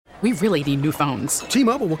We really need new phones.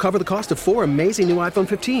 T-Mobile will cover the cost of 4 amazing new iPhone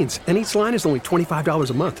 15s, and each line is only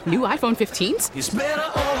 $25 a month. New iPhone 15s? It's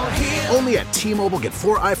better over here. Only at T-Mobile, get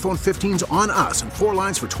 4 iPhone 15s on us and 4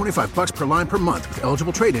 lines for $25 per line per month with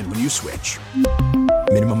eligible trade-in when you switch.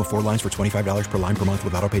 Minimum of 4 lines for $25 per line per month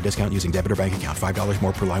with autopay discount using debit or bank account. $5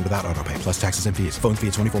 more per line without autopay, plus taxes and fees. Phone fee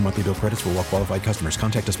at 24 monthly bill credits for well-qualified customers.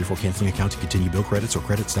 Contact us before canceling account to continue bill credits or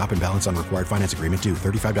credit stop and balance on required finance agreement due.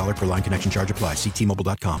 $35 per line connection charge applies. See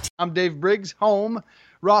T-Mobile.com. I'm Dave Briggs, home.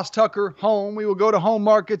 Ross Tucker, home. We will go to home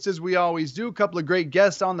markets as we always do. A couple of great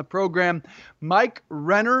guests on the program. Mike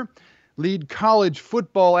Renner, lead college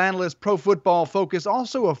football analyst, Pro Football Focus,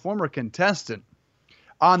 also a former contestant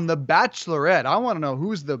on The Bachelorette. I want to know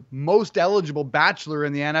who's the most eligible bachelor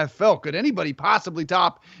in the NFL. Could anybody possibly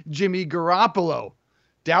top Jimmy Garoppolo?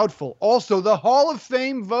 Doubtful. Also, the Hall of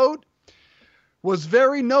Fame vote was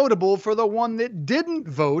very notable for the one that didn't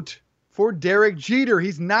vote for Derek Jeter.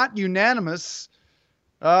 He's not unanimous.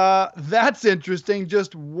 That's interesting.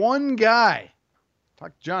 Just one guy.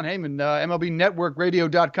 Talk to John Heyman,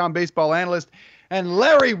 MLBNetworkRadio.com baseball analyst. And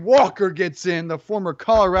Larry Walker gets in, the former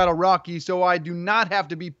Colorado Rocky, so I do not have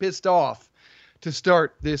to be pissed off to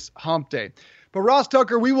start this hump day. But Ross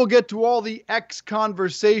Tucker, we will get to all the X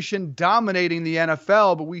conversation dominating the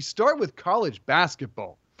NFL, but we start with college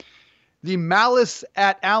basketball. The malice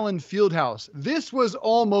at Allen Fieldhouse. This was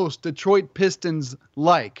almost Detroit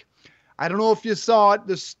Pistons-like. I don't know if you saw it,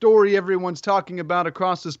 the story everyone's talking about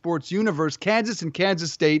across the sports universe. Kansas and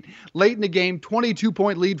Kansas State, late in the game,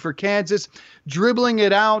 22-point lead for Kansas, dribbling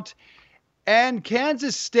it out. And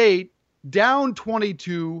Kansas State, down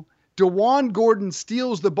 22, DeJuan Gordon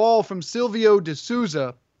steals the ball from Silvio De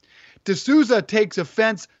Sousa. De Sousa takes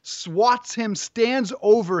offense, swats him, stands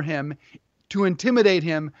over him to intimidate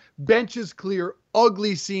him. Benches clear,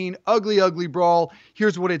 ugly scene, ugly brawl.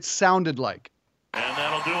 Here's what it sounded like. And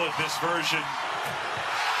that'll do it, this version.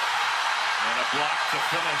 And a block to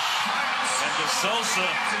finish. And De Sousa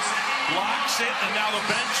blocks it, and now the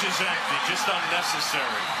bench is empty. Just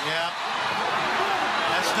unnecessary. Yeah.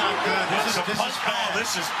 That's not good. This is bad.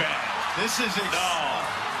 This is bad. This is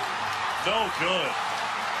no good.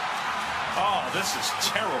 Oh, this is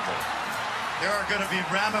terrible. There are going to be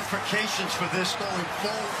ramifications for this going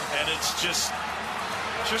forward. And it's just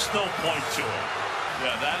no point to it.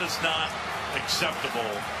 Yeah, that is not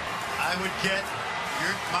acceptable. I would get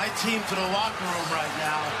my team to the locker room right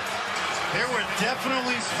now. There were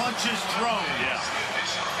definitely punches thrown. Yeah.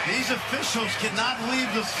 These officials cannot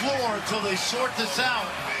leave the floor until they sort this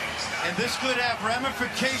out. And this could have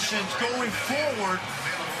ramifications going forward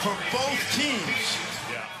for both teams.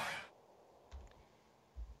 Yeah.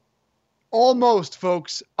 Almost,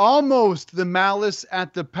 folks. Almost the malice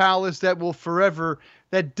at the palace that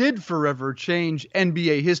did forever change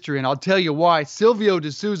NBA history. And I'll tell you why. Silvio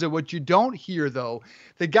De Sousa, what you don't hear, though,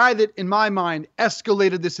 the guy that, in my mind,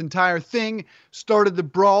 escalated this entire thing, started the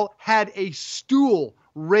brawl, had a stool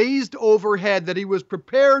raised overhead that he was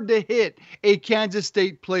prepared to hit a Kansas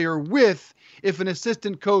State player with if an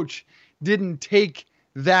assistant coach didn't take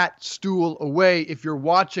that stool away. If you're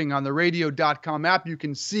watching on the radio.com app, you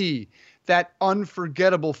can see that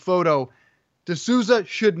unforgettable photo. De Sousa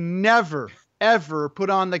should never, ever put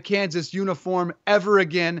on the Kansas uniform ever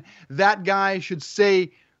again. That guy should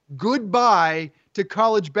say goodbye to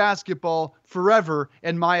college basketball forever,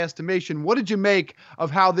 in my estimation. What did you make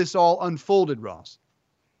of how this all unfolded, Ross?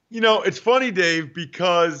 You know, it's funny, Dave,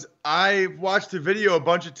 because I watched the video a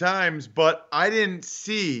bunch of times, but I didn't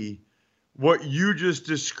see what you just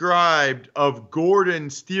described of Gordon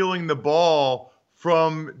stealing the ball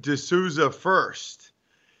from De Sousa first.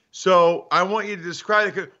 So I want you to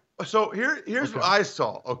describe it. So here's what I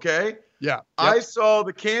saw, okay? Yeah. Yep. I saw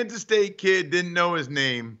the Kansas State kid, didn't know his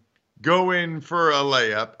name, go in for a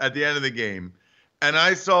layup at the end of the game. And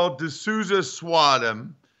I saw De Sousa swat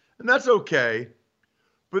him, and that's okay.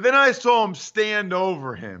 But then I saw him stand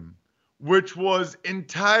over him, which was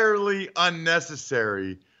entirely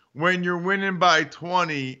unnecessary when you're winning by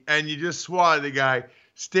 20 and you just swatted the guy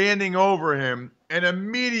standing over him. And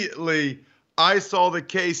immediately I saw the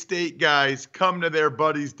K-State guys come to their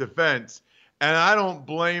buddy's defense. And I don't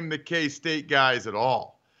blame the K-State guys at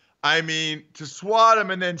all. I mean, to swat him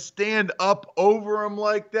and then stand up over him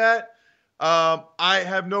like that, I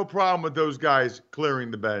have no problem with those guys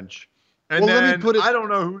clearing the bench. And then I don't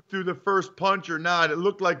know who threw the first punch or not. It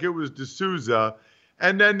looked like it was De Sousa.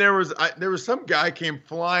 And then there was some guy came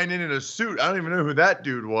flying in a suit. I don't even know who that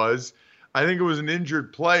dude was. I think it was an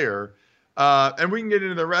injured player. And we can get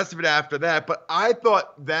into the rest of it after that. But I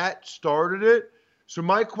thought that started it. So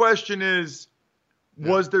my question is,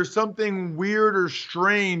 Was there something weird or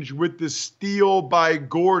strange with the steal by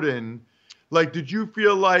Gordon? Like, did you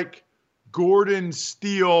feel like Gordon's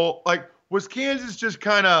steal, like, was Kansas just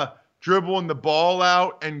kind of dribbling the ball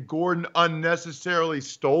out and Gordon unnecessarily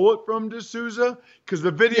stole it from D'Souza? Because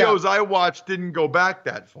the videos I watched didn't go back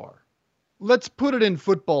that far. Let's put it in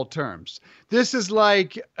football terms. This is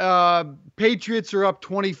like Patriots are up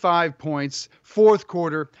 25 points, fourth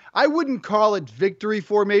quarter. I wouldn't call it victory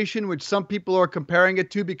formation, which some people are comparing it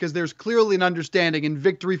to, because there's clearly an understanding in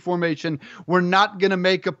victory formation. We're not going to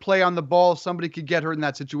make a play on the ball. Somebody could get hurt in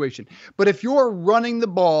that situation. But if you're running the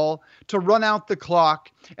ball to run out the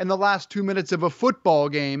clock in the last 2 minutes of a football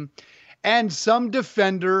game, and some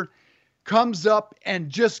defender comes up and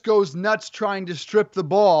just goes nuts trying to strip the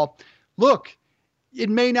ball, look, it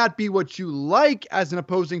may not be what you like as an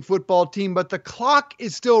opposing football team, but the clock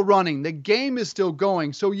is still running. The game is still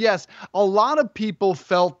going. So, yes, a lot of people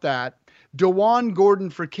felt that DeJuan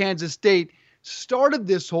Gordon for Kansas State started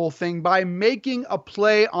this whole thing by making a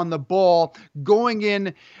play on the ball, going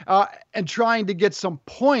in and trying to get some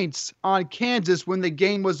points on Kansas when the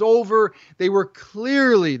game was over. They were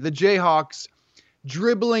clearly, the Jayhawks,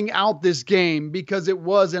 dribbling out this game because it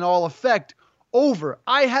was in all effect over.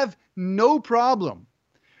 I have no problem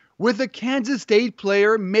with a Kansas State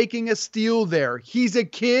player making a steal there. He's a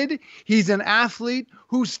kid. He's an athlete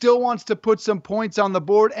who still wants to put some points on the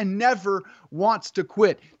board and never wants to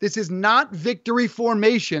quit. This is not victory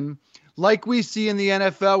formation like we see in the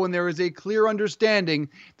NFL when there is a clear understanding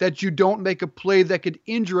that you don't make a play that could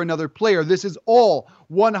injure another player. This is all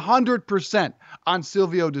 100% on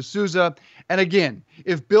Silvio D'Souza. And again,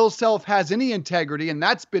 if Bill Self has any integrity, and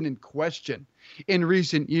that's been in question in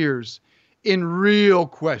recent years, in real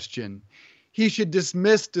question, he should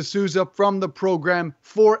dismiss D'Souza from the program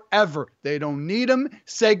forever. They don't need him.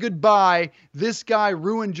 Say goodbye. This guy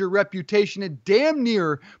ruined your reputation. It damn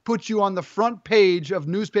near put you on the front page of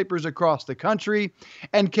newspapers across the country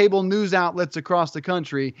and cable news outlets across the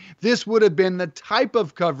country. This would have been the type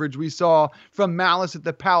of coverage we saw from Malice at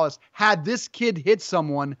the Palace had this kid hit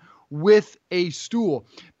someone with a stool.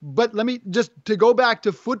 But let me just, to go back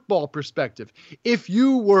to football perspective, if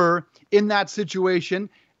you were in that situation,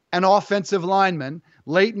 an offensive lineman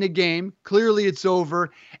late in the game, clearly it's over,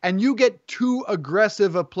 and you get too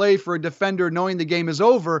aggressive a play for a defender knowing the game is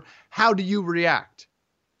over, how do you react?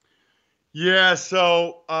 Yeah,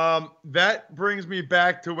 so that brings me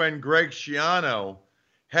back to when Greg Schiano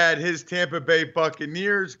had his Tampa Bay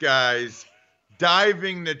Buccaneers guys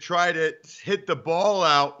diving to try to hit the ball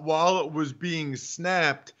out while it was being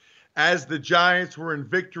snapped as the Giants were in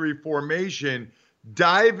victory formation,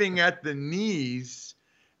 diving at the knees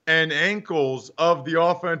and ankles of the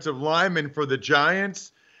offensive linemen for the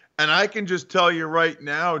Giants. And I can just tell you right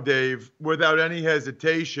now, Dave, without any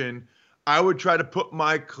hesitation, I would try to put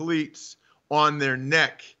my cleats on their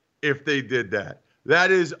neck if they did that. That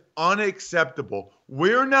is unacceptable.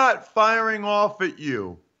 We're not firing off at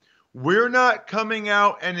you. We're not coming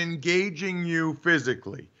out and engaging you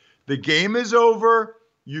physically. The game is over.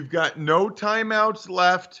 You've got no timeouts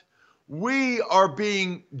left. We are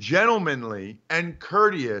being gentlemanly and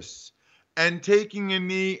courteous and taking a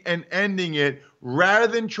knee and ending it rather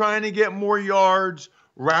than trying to get more yards,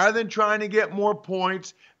 rather than trying to get more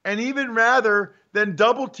points, and even rather than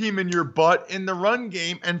double teaming your butt in the run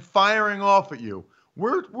game and firing off at you.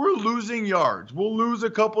 We're losing yards. We'll lose a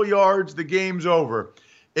couple yards. The game's over.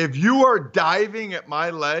 If you are diving at my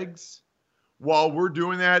legs while we're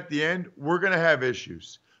doing that at the end, we're going to have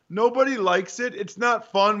issues. Nobody likes it. It's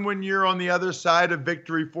not fun when you're on the other side of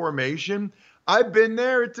victory formation. I've been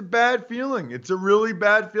there. It's a bad feeling. It's a really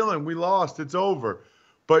bad feeling. We lost. It's over.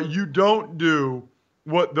 But you don't do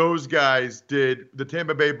what those guys did, the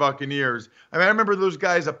Tampa Bay Buccaneers. I mean, I remember those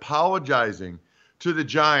guys apologizing to the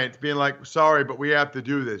Giants, being like, sorry, but we have to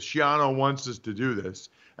do this. Schiano wants us to do this.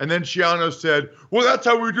 And then Schiano said, well, that's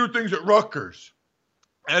how we do things at Rutgers.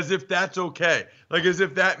 As if that's okay. Like as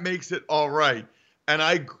if that makes it all right. And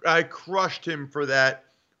I crushed him for that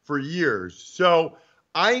for years. So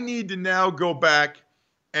I need to now go back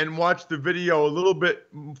and watch the video a little bit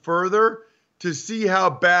further to see how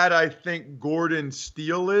bad I think Gordon's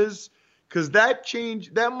steal is. Because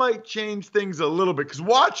that might change things a little bit. Because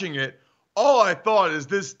watching it, all I thought is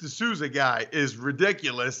this D'Souza guy is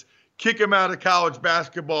ridiculous. Kick him out of college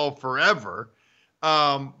basketball forever.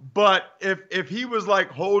 But if he was like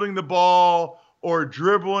holding the ball or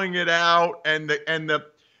dribbling it out, and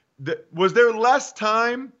was there less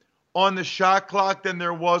time on the shot clock than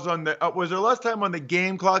there was on the was there less time on the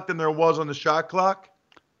game clock than there was on the shot clock?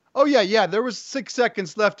 Oh, yeah. There was 6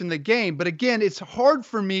 seconds left in the game. But again, it's hard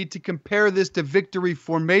for me to compare this to victory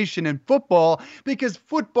formation in football because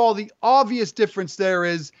football, the obvious difference there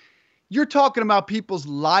is you're talking about people's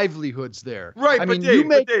livelihoods there. Right, I but mean,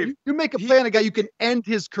 Dave, you make a play on a guy, you can end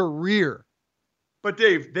his career. But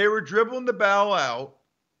Dave, they were dribbling the ball out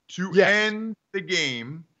to end the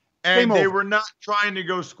game, and they were not trying to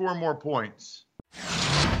go score more points.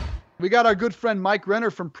 We got our good friend Mike Renner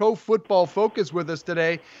from Pro Football Focus with us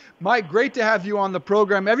today. Mike, great to have you on the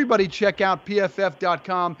program. Everybody check out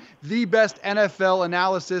PFF.com, the best NFL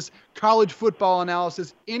analysis, college football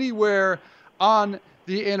analysis, anywhere on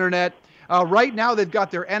the internet. Right now, they've got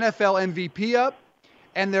their NFL MVP up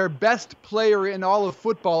and their best player in all of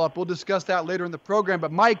football up. We'll discuss that later in the program.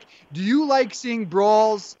 But Mike, do you like seeing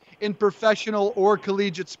brawls in professional or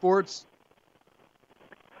collegiate sports?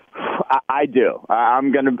 I do.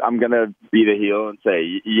 I'm gonna be the heel and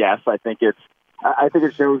say yes. I think it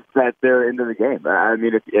shows that they're into the game. I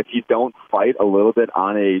mean, if you don't fight a little bit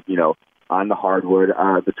on the hardwood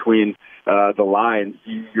between the lines,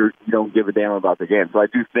 you don't give a damn about the game. So I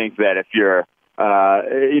do think that if you're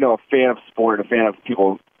a fan of sport, a fan of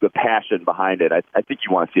people, the passion behind it, I think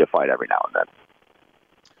you want to see a fight every now and then.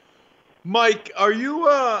 Mike, are you?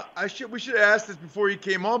 We should have asked this before you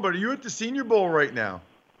came on, but are you at the Senior Bowl right now?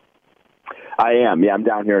 I am. Yeah, I'm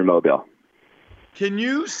down here in Mobile. Can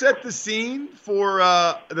you set the scene for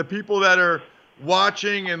the people that are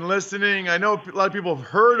watching and listening? I know a lot of people have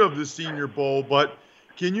heard of the Senior Bowl, but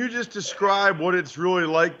can you just describe what it's really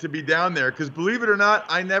like to be down there? Because believe it or not,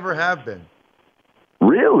 I never have been.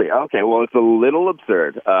 Really? Okay. Well, it's a little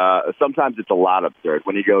absurd. Sometimes it's a lot absurd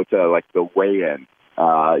when you go to like the weigh-in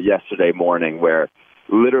yesterday morning, where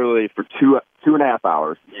literally for two and a half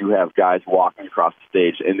hours, you have guys walking across the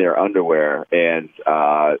stage in their underwear, and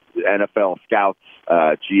NFL scouts,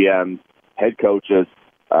 GMs, head coaches,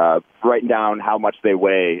 writing down how much they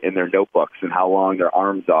weigh in their notebooks and how long their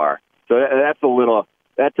arms are. So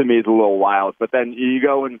that to me is a little wild. But then you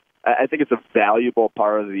go and I think it's a valuable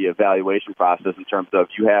part of the evaluation process in terms of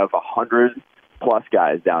you have 100+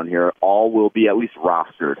 guys down here. All will be at least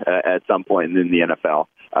rostered at some point in the NFL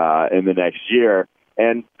in the next year.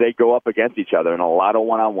 And they go up against each other in a lot of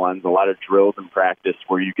one-on-ones, a lot of drills and practice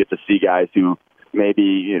where you get to see guys who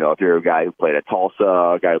maybe, if you're a guy who played at Tulsa,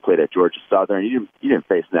 a guy who played at Georgia Southern, you didn't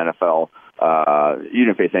face an NFL, you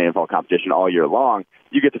didn't face any NFL competition all year long.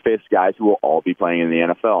 You get to face guys who will all be playing in the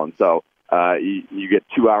NFL. And so you get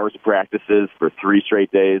 2 hours of practices for 3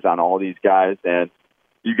 straight days on all these guys, and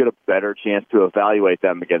you get a better chance to evaluate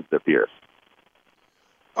them against their peers.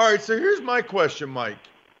 All right, so here's my question, Mike.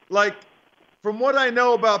 From what I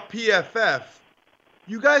know about PFF,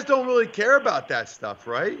 you guys don't really care about that stuff,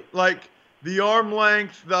 right? Like the arm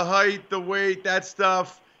length, the height, the weight, that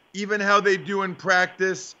stuff, even how they do in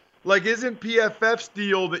practice. Like, isn't PFF's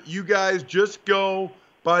deal that you guys just go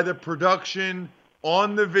by the production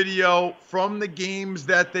on the video from the games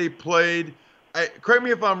that they played? Correct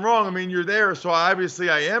me if I'm wrong. I mean, you're there, so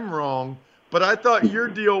obviously I am wrong. But I thought your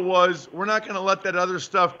deal was we're not going to let that other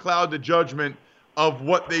stuff cloud the judgment of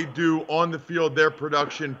what they do on the field, their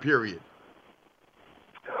production, period.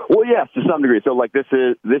 Well, yes, to some degree. So,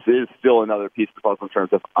 this is still another piece of the puzzle in terms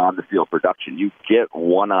of on-the-field production. You get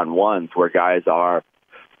one-on-ones where guys are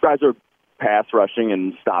pass rushing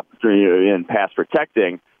and and pass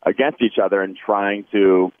protecting against each other and trying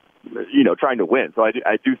to win. So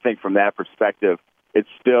I do think from that perspective, it's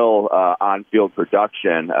still on-field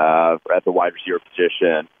production at the wide receiver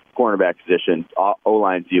position, cornerback position,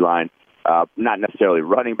 O-line, D-line. Not necessarily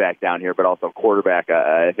running back down here, but also quarterback.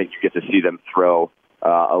 I think you get to see them throw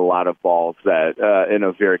a lot of balls that in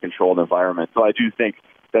a very controlled environment. So I do think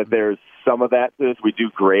that there's some of that to this. We do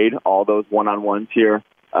grade all those one-on-ones here.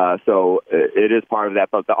 So it is part of that.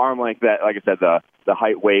 But the arm length, that, like I said, the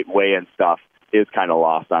height, weight, weigh-in stuff is kind of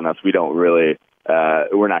lost on us. We don't really,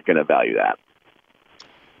 we're not going to value that.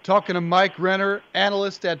 Talking to Mike Renner,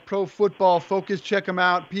 analyst at Pro Football Focus. Check him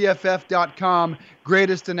out, PFF.com.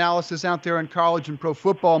 Greatest analysis out there in college and pro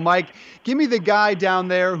football. Mike, give me the guy down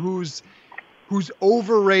there who's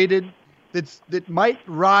overrated, that might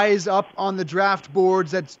rise up on the draft boards,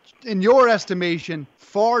 that's, in your estimation,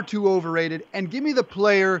 far too overrated. And give me the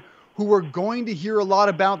player who we're going to hear a lot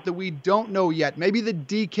about that we don't know yet. Maybe the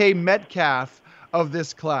DK Metcalf of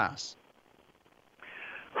this class.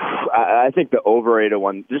 I think the overrated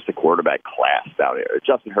one, just the quarterback class down here.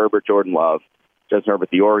 Justin Herbert, Jordan Love. Justin Herbert,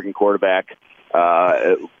 the Oregon quarterback,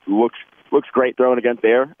 looks great throwing against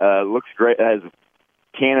air. Looks great, has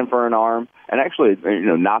cannon for an arm, and actually,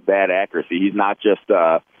 not bad accuracy. He's not just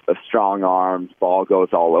a strong arm, ball goes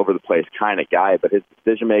all over the place kind of guy, but his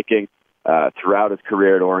decision making, throughout his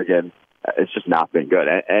career at Oregon, it's just not been good.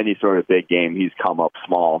 Any sort of big game, he's come up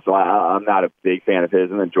small. So I'm not a big fan of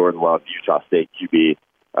his. And then Jordan Love, Utah State QB.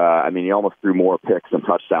 He almost threw more picks and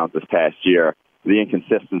touchdowns this past year. The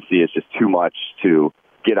inconsistency is just too much to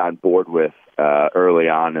get on board with early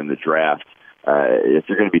on in the draft. If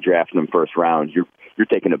you're going to be drafting him first round, you're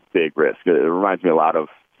taking a big risk. It reminds me a lot of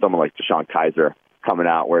someone like Deshaun Kaiser coming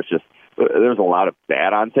out, where it's just there's a lot of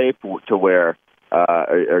bad on tape to where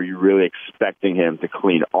are you really expecting him to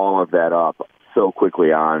clean all of that up so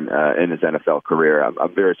quickly on in his NFL career?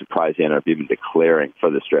 I'm very surprised he ended up even declaring for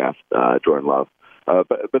this draft, Jordan Love.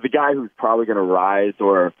 But the guy who's probably going to rise,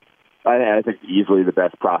 or I think easily the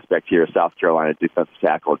best prospect here, South Carolina defensive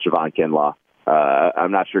tackle Javon Kinlaw.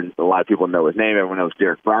 I'm not sure a lot of people know his name. Everyone knows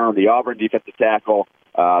Derek Brown, the Auburn defensive tackle,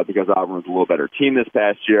 because Auburn was a little better team this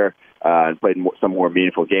past year and played some more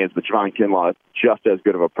meaningful games. But Javon Kinlaw is just as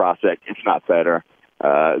good of a prospect, if not better.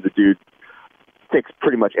 The dude ticks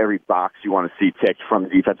pretty much every box you want to see ticked from the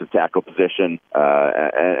defensive tackle position,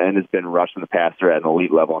 and has been rushing the passer at an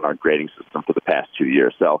elite level in our grading system for the past 2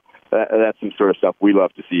 years. So that's some sort of stuff we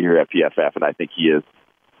love to see here at PFF, and I think he is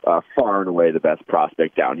far and away the best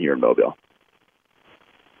prospect down here in Mobile.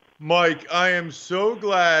 Mike, I am so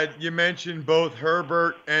glad you mentioned both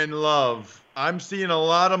Herbert and Love. I'm seeing a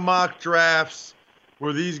lot of mock drafts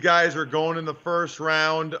where these guys are going in the first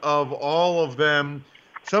round of all of them,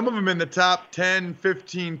 some of them in the top 10,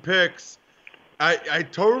 15 picks. I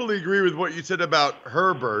totally agree with what you said about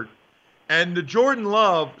Herbert and the Jordan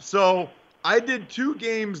Love. So I did 2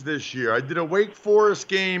 games this year. I did a Wake Forest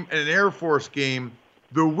game and an Air Force game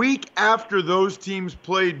the week after those teams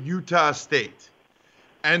played Utah State.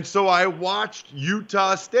 And so I watched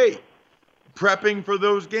Utah State prepping for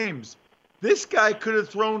those games. This guy could have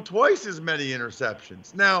thrown twice as many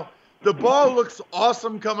interceptions. Now, the ball looks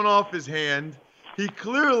awesome coming off his hand. He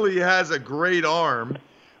clearly has a great arm.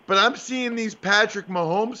 But I'm seeing these Patrick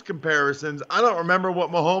Mahomes comparisons. I don't remember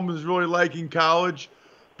what Mahomes was really like in college,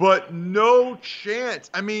 but no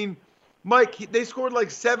chance. I mean, Mike, they scored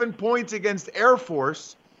like 7 points against Air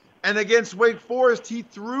Force. And against Wake Forest, he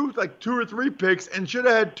threw like 2 or 3 picks and should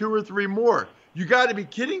have had 2 or 3 more. You got to be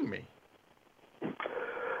kidding me.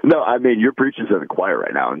 No, you're preaching to the choir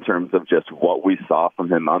right now in terms of just what we saw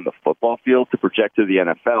from him on the football field to project to the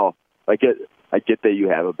NFL. I get that you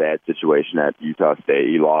have a bad situation at Utah State.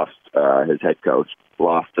 He lost his head coach,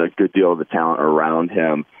 lost a good deal of the talent around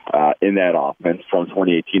him in that offense from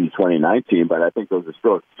 2018 to 2019. But I think those are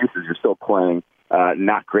still excuses. You're still playing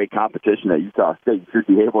not great competition at Utah State. You should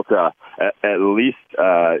be able to at least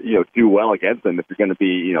do well against them if you're going to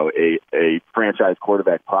be a franchise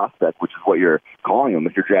quarterback prospect, which is what you're calling them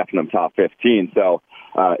if you're drafting them top 15. So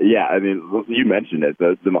you mentioned it.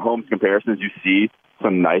 The Mahomes comparisons, you see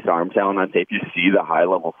some nice arm talent on tape. You see the high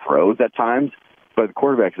level throws at times, but the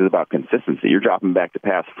quarterbacks is about consistency. You're dropping back to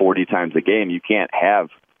pass 40 times a game. You can't have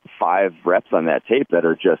 5 reps on that tape that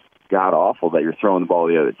are just god awful that you're throwing the ball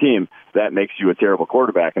to the other team. That makes you a terrible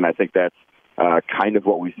quarterback, and I think that's kind of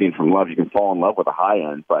what we've seen from Love. You can fall in love with a high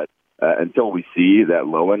end, but until we see that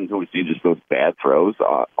low end, until we see just those bad throws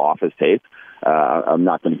off his tape, I'm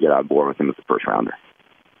not going to get on board with him as a first rounder.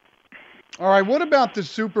 All right, what about the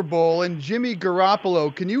Super Bowl and Jimmy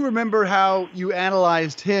Garoppolo? Can you remember how you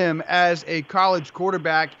analyzed him as a college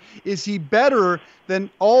quarterback? Is he better than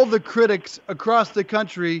all the critics across the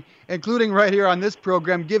country, including right here on this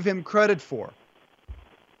program, give him credit for?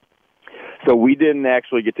 So we didn't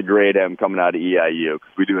actually get to grade him coming out of EIU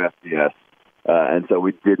because we do FCS, and so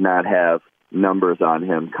we did not have numbers on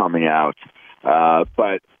him coming out.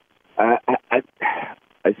 But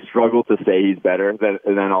I struggle to say he's better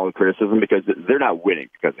than all the criticism because they're not winning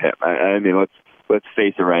because of him. Let's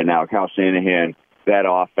face it right now. Kyle Shanahan, that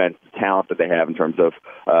offense, the talent that they have in terms of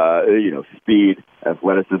speed,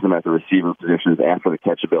 athleticism at the receiver positions, and for the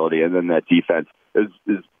catchability, and then that defense is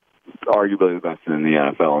arguably the best in the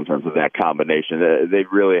NFL in terms of that combination. They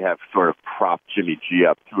really have sort of propped Jimmy G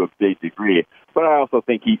up to a big degree, but I also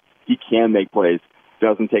think he can make plays.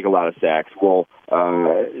 Doesn't take a lot of sacks.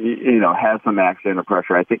 Has some action under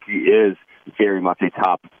pressure. I think he is very much a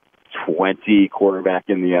top 20 quarterback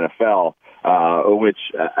in the NFL, which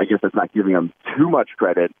I guess that's not giving him too much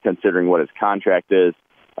credit considering what his contract is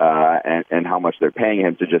and how much they're paying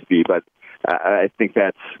him to just be. But I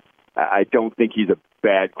don't think he's a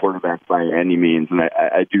bad quarterback by any means, and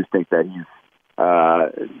I do think that he's,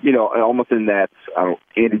 almost in that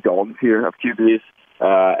Andy Dalton's here of QBs.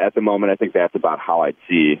 At the moment, I think that's about how I'd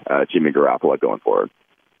see Jimmy Garoppolo going forward.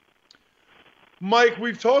 Mike,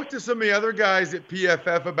 we've talked to some of the other guys at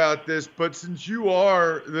PFF about this, but since you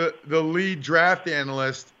are the lead draft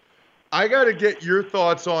analyst, I got to get your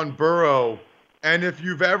thoughts on Burrow. And if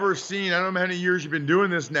you've ever seen, I don't know how many years you've been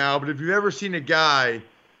doing this now, but if you've ever seen a guy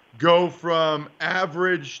go from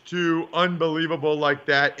average to unbelievable like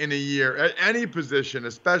that in a year at any position,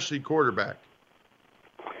 especially quarterback.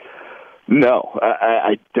 No,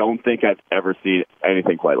 I don't think I've ever seen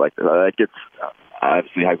anything quite like this. That gets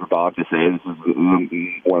obviously hyperbolic to say this is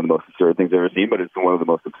one of the most absurd things I've ever seen, but it's one of the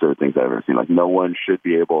most absurd things I've ever seen. Like, no one should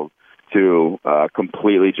be able to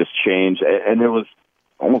completely just change. And there was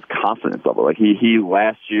almost confidence level. Like he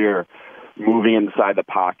last year, moving inside the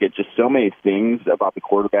pocket, just so many things about the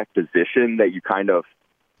quarterback position that you kind of,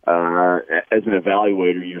 as an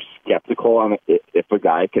evaluator, you're skeptical on if a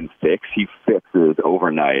guy can fix. He fixes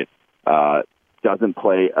overnight. Doesn't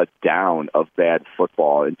play a down of bad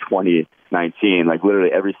football in 2019. Like,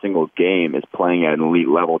 literally every single game is playing at an elite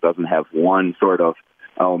level. Doesn't have one sort of,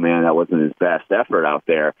 oh man, that wasn't his best effort out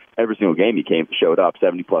there. Every single game he showed up,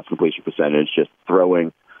 70+ completion percentage, just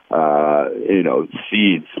throwing,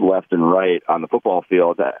 seeds left and right on the football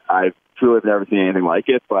field. I've truly never seen anything like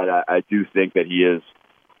it, but I do think that he is,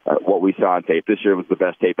 what we saw on tape this year was the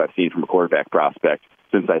best tape I've seen from a quarterback prospect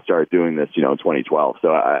since I started doing this, in 2012. So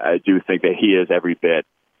I do think that he is every bit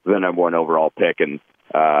the number one overall pick. And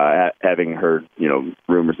having heard,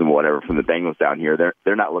 rumors and whatever from the Bengals down here,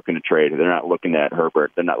 they're not looking to trade. They're not looking at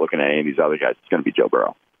Herbert. They're not looking at any of these other guys. It's going to be Joe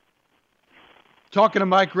Burrow. Talking to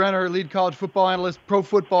Mike Renner, lead college football analyst,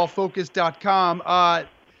 ProFootballFocus.com.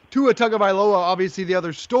 Tua Tagovailoa, obviously the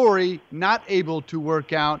other story, not able to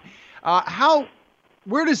work out.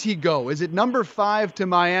 Where does he go? Is it number 5 to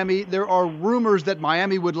Miami? There are rumors that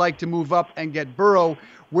Miami would like to move up and get Burrow.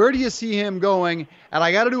 Where do you see him going? And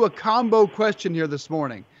I got to do a combo question here this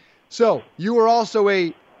morning. So you were also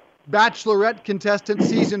a Bachelorette contestant,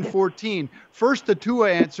 season 14. First, the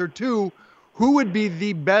Tua answer. 2, who would be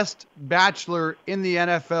the best Bachelor in the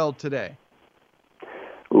NFL today?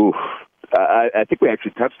 Oof. I think we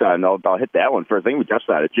actually touched on it. I'll hit that one first. I think we touched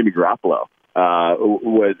on it. Jimmy Garoppolo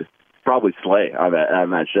would probably slay on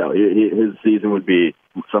that show. His season would be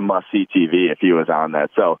some must-see TV if he was on that.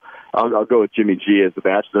 So I'll go with Jimmy G as the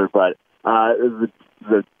Bachelor. But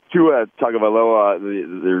the Tua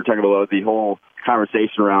Tagovailoa, the whole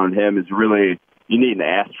conversation around him is really, you need an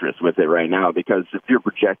asterisk with it right now, because if you're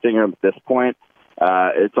projecting him at this point,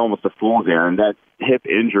 it's almost a fool's errand. That hip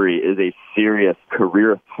injury is a serious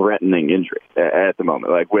career-threatening injury at the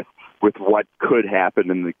moment. Like with what could happen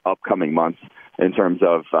in the upcoming months in terms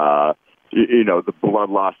of, the blood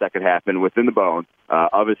loss that could happen within the bone.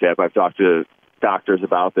 Obviously, I've talked to doctors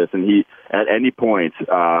about this, and he, at any point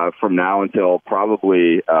from now until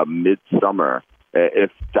probably midsummer,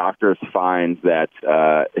 if doctors find that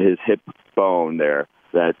his hip bone there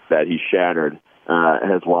that he shattered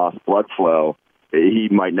has lost blood flow,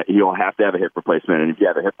 he'll have to have a hip replacement. And if you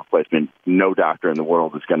have a hip replacement, no doctor in the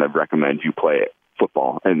world is going to recommend you play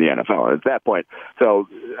football in the NFL at that point. So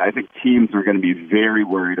I think teams are going to be very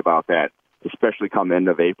worried about that, especially come end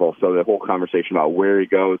of April. So the whole conversation about where he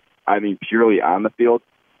goes, I mean, purely on the field,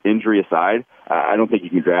 injury aside, I don't think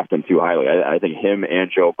you can draft him too highly. I think him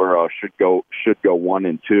and Joe Burrow should go 1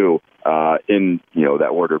 and 2 in that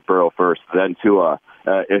order. Burrow first, then Tua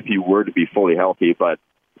if he were to be fully healthy. But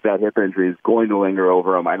that hip injury is going to linger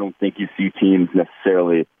over him. I don't think you see teams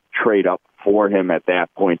necessarily trade up for him at that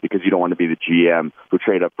point, because you don't want to be the GM who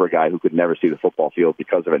trade up for a guy who could never see the football field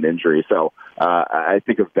because of an injury. So I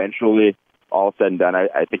think eventually, all said and done,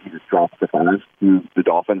 I think he just drops the fence to the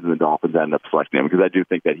Dolphins, and the Dolphins end up selecting him, because I do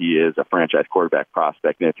think that he is a franchise quarterback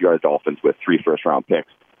prospect. And if you are the Dolphins with 3 first-round picks,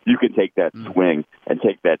 you can take that swing and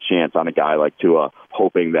take that chance on a guy like Tua,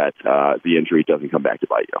 hoping that the injury doesn't come back to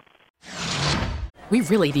bite you. We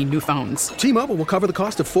really need new phones. T-Mobile will cover the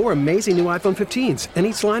cost of 4 amazing new iPhone 15s, and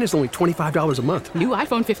each line is only $25 a month. New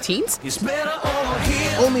iPhone 15s? It's better over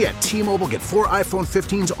here. Only at T-Mobile, get 4 iPhone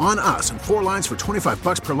 15s on us and 4 lines for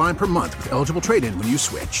 $25 per line per month with eligible trade-in when you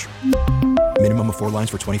switch. Minimum of 4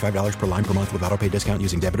 lines for $25 per line per month with auto-pay discount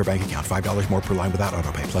using debit or bank account. $5 more per line without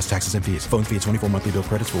auto-pay, plus taxes and fees. Phone fee at 24 monthly bill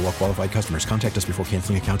credits for well-qualified customers. Contact us before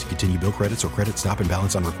canceling account to continue bill credits or credit stop and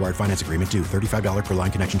balance on required finance agreement due. $35 per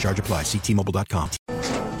line connection charge applies. See T-Mobile.com.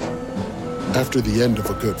 After the end of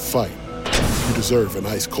a good fight, you deserve an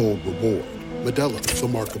ice-cold reward. Modelo is the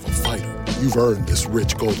mark of a fighter. You've earned this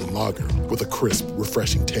rich golden lager with a crisp,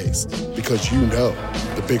 refreshing taste. Because you know,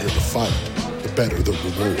 the bigger the fight, the better the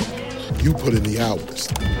reward. You put in the hours,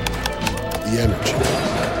 the energy,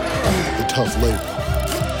 the tough labor.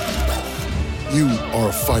 You are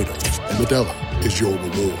a fighter, and Modelo is your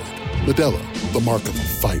reward. Modelo, the mark of a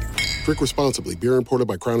fighter. Drink responsibly. Beer imported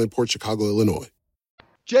by Crown Imports, Chicago, Illinois.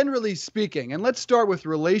 Generally speaking, and let's start with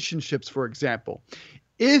relationships, for example,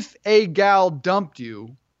 if a gal dumped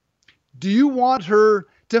you, do you want her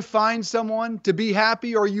to find someone to be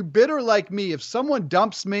happy? Or are you bitter like me? If someone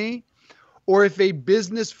dumps me, or if a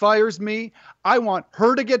business fires me, I want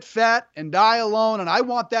her to get fat and die alone, and I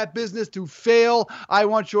want that business to fail. I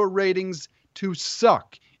want your ratings to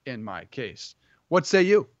suck, in my case. What say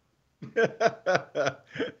you?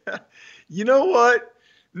 You know what?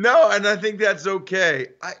 No, and I think that's okay.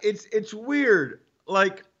 It's weird.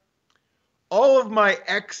 Like, all of my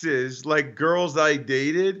exes, like girls I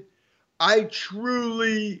dated, I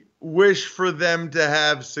truly wish for them to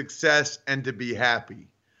have success and to be happy.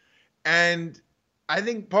 And I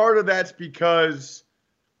think part of that's because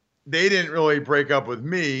they didn't really break up with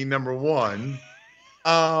me, number one.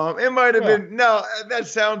 It might have been, no, that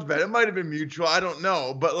sounds bad. It might have been mutual. I don't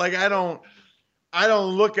know. But like, I don't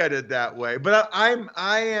look at it that way. But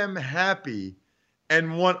I am happy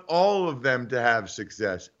and want all of them to have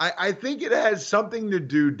success. I think it has something to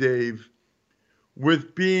do, Dave,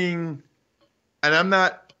 with being, and I'm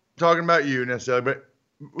not talking about you necessarily, but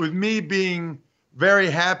with me being very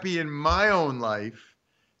happy in my own life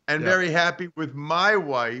and very happy with my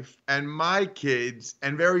wife and my kids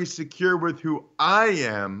and very secure with who I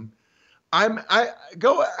am.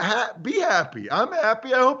 Be happy. I'm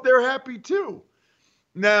happy. I hope they're happy too.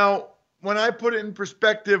 Now, when I put it in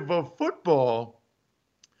perspective of football,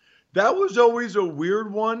 that was always a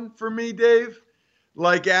weird one for me, Dave.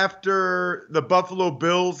 Like after the Buffalo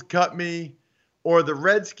Bills cut me or the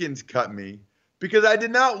Redskins cut me, because I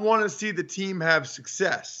did not want to see the team have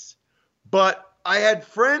success. But I had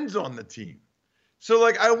friends on the team. So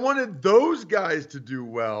like I wanted those guys to do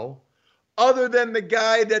well, other than the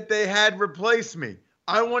guy that they had replace me.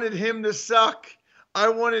 I wanted him to suck. I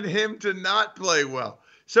wanted him to not play well.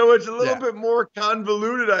 So it's a little bit more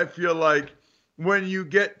convoluted, I feel like, when you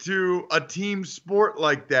get to a team sport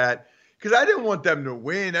like that, because I didn't want them to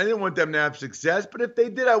win. I didn't want them to have success. But if they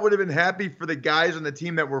did, I would have been happy for the guys on the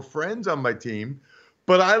team that were friends on my team.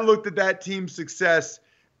 But I looked at that team's success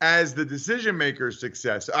as the decision maker's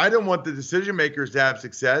success. I didn't want the decision makers to have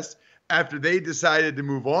success after they decided to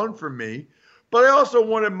move on from me. But I also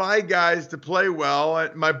wanted my guys to play well,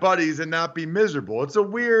 my buddies, and not be miserable. It's a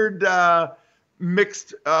weird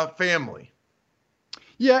mixed family.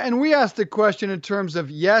 Yeah, and we asked the question in terms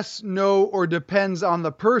of yes, no, or depends on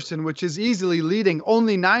the person, which is easily leading.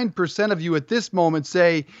 Only 9% of you at this moment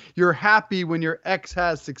say you're happy when your ex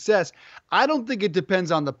has success. I don't think it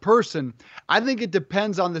depends on the person. I think it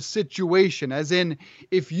depends on the situation. As in,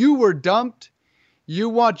 if you were dumped, you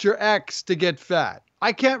want your ex to get fat.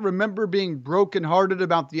 I can't remember being brokenhearted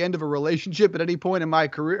about the end of a relationship at any point in my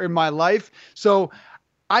career, in my life. So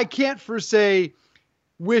I can't per se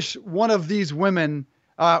wish one of these women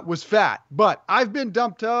was fat, but I've been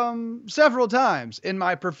dumped several times in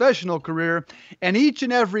my professional career, and each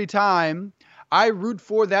and every time I root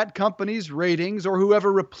for that company's ratings or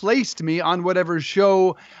whoever replaced me on whatever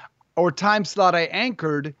show or time slot I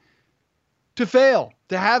anchored to fail,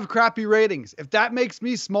 to have crappy ratings. If that makes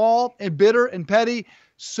me small and bitter and petty,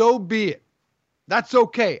 so be it. That's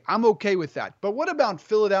okay. I'm okay with that. But what about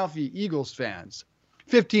Philadelphia Eagles fans?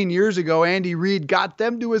 15 years ago, Andy Reid got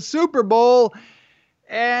them to a Super Bowl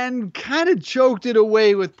and kind of choked it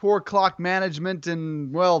away with poor clock management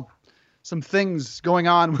and, well, some things going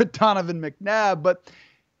on with Donovan McNabb. But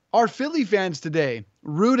are Philly fans today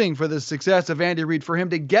rooting for the success of Andy Reid, for him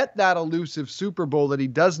to get that elusive Super Bowl that he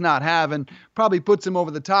does not have and probably puts him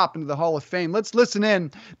over the top into the Hall of Fame? Let's listen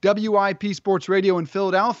in. WIP Sports Radio in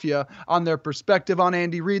Philadelphia on their perspective on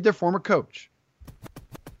Andy Reid, their former coach.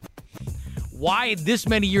 Why this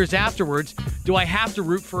many years afterwards do I have to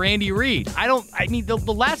root for Andy Reid?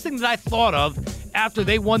 The last thing that I thought of after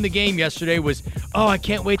they won the game yesterday was, oh, I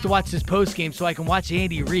can't wait to watch this postgame so I can watch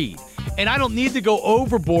Andy Reid. And I don't need to go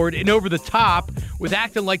overboard and over the top with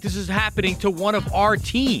acting like this is happening to one of our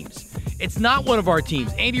teams. It's not one of our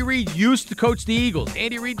teams. Andy Reid used to coach the Eagles.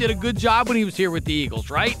 Andy Reid did a good job when he was here with the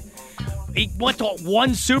Eagles, right? He went to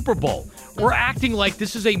one Super Bowl. We're acting like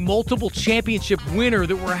this is a multiple championship winner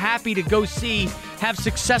that we're happy to go see have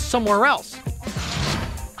success somewhere else.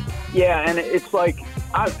 Yeah, and it's like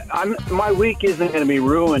my week isn't going to be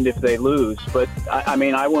ruined if they lose, but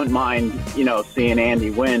I wouldn't mind, seeing Andy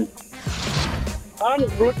win. I'm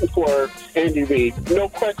rooting for Andy Reid, no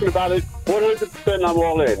question about it. 100% I'm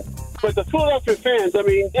all in. But the Philadelphia fans,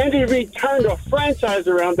 Andy Reid turned a franchise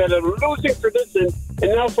around that are losing tradition,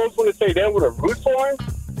 and now folks want to say they want to root for him.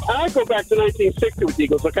 I go back to 1960 with the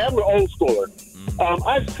Eagles. Okay, I'm an old schooler.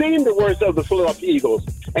 I've seen the worst of the Philadelphia Eagles,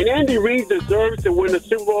 and Andy Reid deserves to win the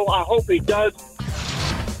Super Bowl. I hope he does.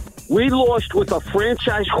 We lost with a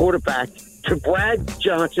franchise quarterback to Brad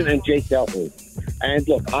Johnson and Jake Delhomme. And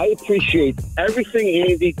look, I appreciate everything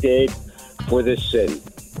Andy did for this city.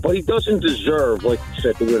 But he doesn't deserve, like you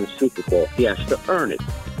said, to win a Super Bowl. He has to earn it.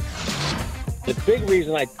 The big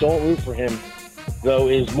reason I don't root for him, though,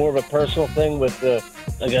 is more of a personal thing with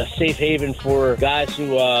like a safe haven for guys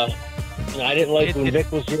who I didn't like when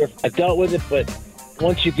Vic was here. I dealt with it, but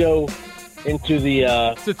once you go into the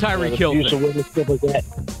it's a Tyreek Hill abuse thing. of women, stuff like that,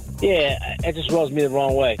 yeah, it just rubs me the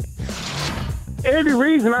wrong way. Andy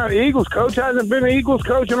Reid's not an Eagles coach. Hasn't been an Eagles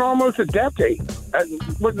coach in almost a decade.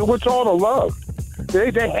 What's all the love?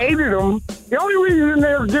 They hated him. The only reason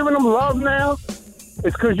they're giving him love now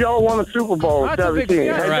is because y'all won a Super Bowl in 17.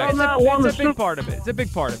 It's a big part of it. It's a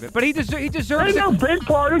big part of it. But he deserves Ain't no big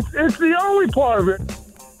part. It's the only part of it.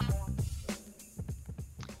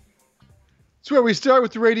 It's where we start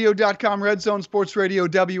with the radio.com Red Zone Sports Radio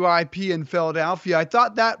WIP in Philadelphia. I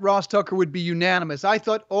thought that Ross Tucker would be unanimous. I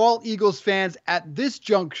thought all Eagles fans at this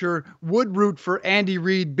juncture would root for Andy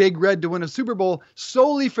Reid, Big Red, to win a Super Bowl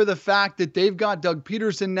solely for the fact that they've got Doug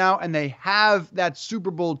Peterson now and they have that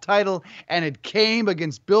Super Bowl title, and it came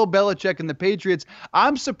against Bill Belichick and the Patriots.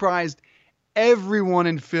 I'm surprised everyone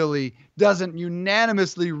in Philly doesn't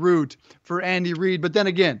unanimously root for Andy Reid. But then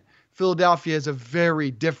again, Philadelphia is a very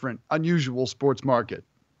different, unusual sports market.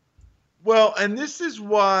 Well, and this is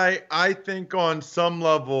why I think on some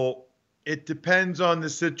level it depends on the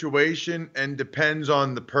situation and depends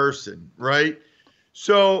on the person, right?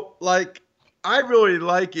 So, like, I really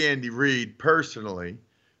like Andy Reid personally,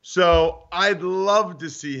 so I'd love to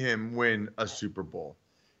see him win a Super Bowl.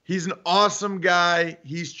 He's an awesome guy.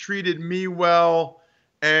 He's treated me well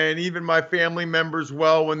and even my family members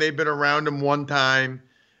well when they've been around him one time.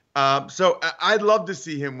 So I'd love to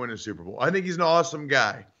see him win a Super Bowl. I think he's an awesome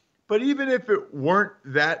guy. But even if it weren't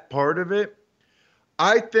that part of it,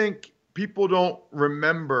 I think people don't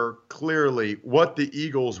remember clearly what the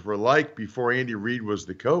Eagles were like before Andy Reid was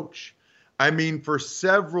the coach. I mean, for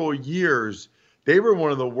several years, they were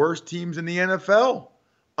one of the worst teams in the NFL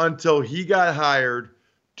until he got hired,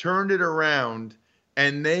 turned it around,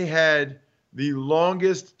 and they had the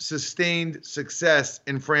longest sustained success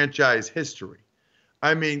in franchise history.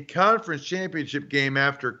 I mean, conference championship game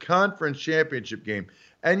after conference championship game.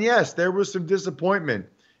 And yes, there was some disappointment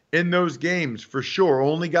in those games for sure.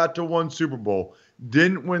 Only got to one Super Bowl.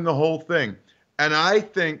 Didn't win the whole thing. And I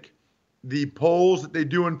think the polls that they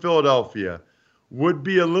do in Philadelphia would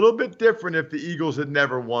be a little bit different if the Eagles had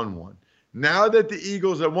never won one. Now that the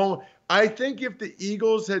Eagles have won, I think if the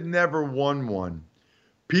Eagles had never won one,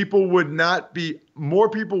 more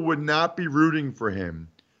people would not be rooting for him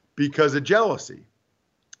because of jealousy.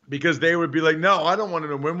 Because they would be like, no, I don't want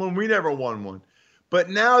him to win one. We never won one. But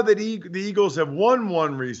now that the Eagles have won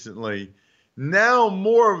one recently, now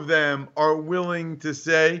more of them are willing to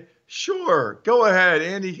say, sure, go ahead.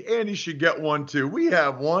 Andy should get one too. We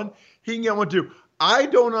have one. He can get one too. I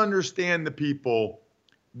don't understand the people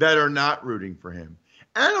that are not rooting for him.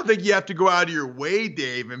 I don't think you have to go out of your way,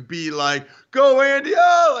 Dave, and be like, go Andy.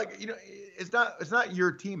 Oh, like, you know, it's not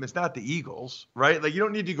your team. It's not the Eagles, right? Like, you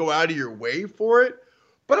don't need to go out of your way for it.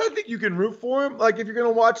 But I think you can root for him. Like, if you're going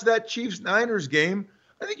to watch that Chiefs-Niners game,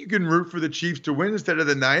 I think you can root for the Chiefs to win instead of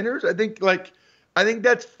the Niners. I think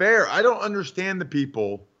that's fair. I don't understand the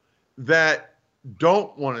people that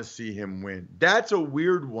don't want to see him win. That's a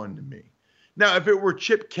weird one to me. Now, if it were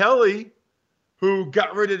Chip Kelly, who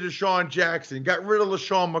got rid of Deshaun Jackson, got rid of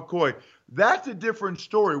LaShawn McCoy, that's a different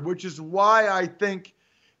story, which is why I think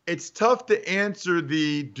it's tough to answer do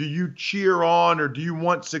you cheer on or do you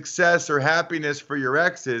want success or happiness for your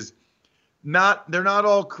exes? They're not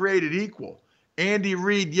all created equal. Andy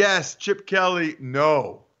Reid, yes. Chip Kelly,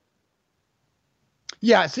 no.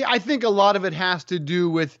 Yeah, see, I think a lot of it has to do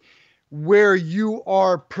with where you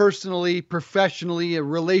are personally, professionally, a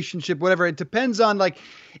relationship, whatever. It depends on, like,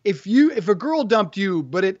 if a girl dumped you,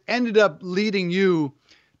 but it ended up leading you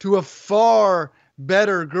to a far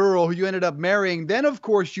better girl who you ended up marrying, then of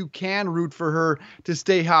course you can root for her to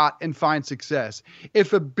stay hot and find success.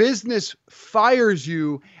 If a business fires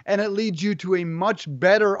you and it leads you to a much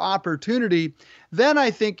better opportunity, then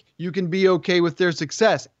I think you can be okay with their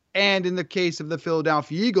success. And in the case of the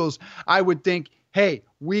Philadelphia Eagles, I would think, hey,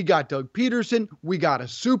 we got Doug Peterson, we got a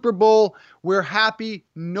Super Bowl, we're happy,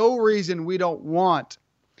 no reason we don't want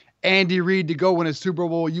Andy Reid to go win a Super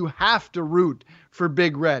Bowl. You have to root for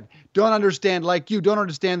Big Red. Don't understand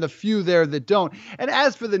the few there that don't. And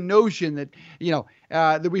as for the notion that,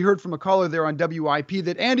 that we heard from a caller there on WIP,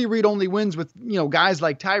 that Andy Reid only wins with, guys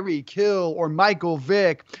like Tyreek Hill or Michael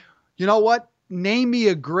Vick. You know what? Name me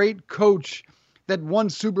a great coach that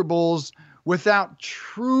won Super Bowls without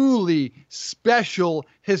truly special,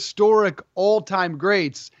 historic, all-time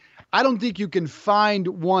greats. I don't think you can find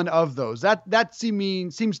one of those. That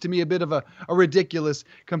seems to me a bit of a ridiculous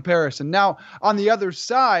comparison. Now, on the other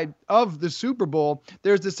side of the Super Bowl,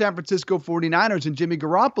 there's the San Francisco 49ers and Jimmy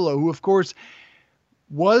Garoppolo, who, of course,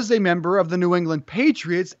 was a member of the New England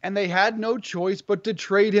Patriots, and they had no choice but to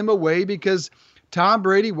trade him away because Tom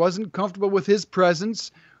Brady wasn't comfortable with his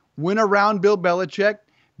presence, went around Bill Belichick.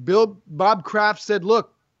 Bob Kraft said,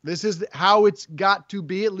 look, this is how it's got to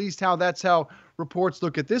be, at least that's how reports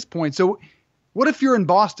look at this point. So what if you're in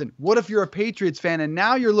Boston? What if you're a Patriots fan and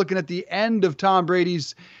now you're looking at the end of Tom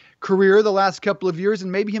Brady's career the last couple of years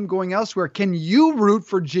and maybe him going elsewhere? Can you root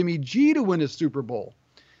for Jimmy G to win a Super Bowl?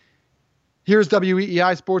 Here's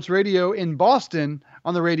WEEI Sports Radio in Boston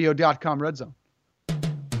on the radio.com Red Zone.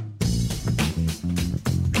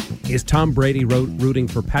 Is Tom Brady rooting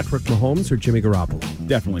for Patrick Mahomes or Jimmy Garoppolo?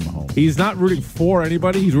 Definitely Mahomes. He's not rooting for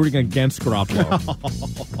anybody. He's rooting against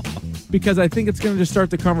Garoppolo. Because I think it's going to just start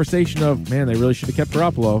the conversation of, man, they really should have kept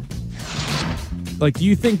Garoppolo. Like, do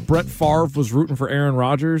you think Brett Favre was rooting for Aaron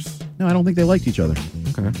Rodgers? No, I don't think they liked each other.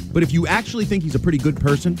 Okay. But if you actually think he's a pretty good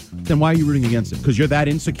person, then why are you rooting against him? Because you're that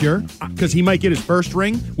insecure? Because he might get his first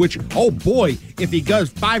ring, which, oh boy, if he goes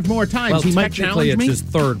 5 more times, he might challenge me. Technically, it's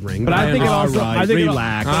his 3rd ring. But I think it also... Right,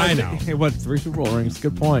 relax. I know. Hey, what, 3 Super Bowl rings?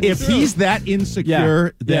 Good point. If he's that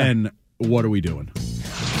insecure, then what are we doing?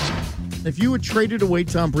 If you had traded away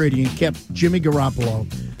Tom Brady and kept Jimmy Garoppolo,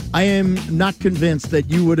 I am not convinced that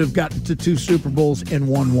you would have gotten to 2 Super Bowls and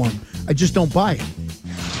won 1. I just don't buy it.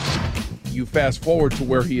 You fast forward to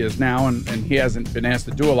where he is now, and he hasn't been asked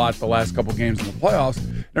to do a lot the last couple games in the playoffs.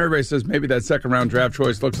 And everybody says maybe that second-round draft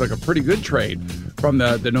choice looks like a pretty good trade from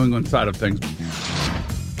the New England side of things.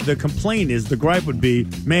 The complaint is, the gripe would be,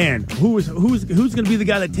 man, who's going to be the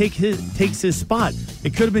guy that takes his spot?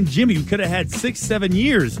 It could have been Jimmy. We could have had 6-7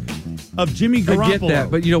 years of Jimmy Garoppolo. I get that,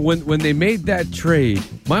 but when they made that trade,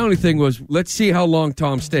 my only thing was, let's see how long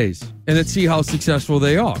Tom stays, and let's see how successful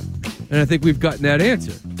they are. And I think we've gotten that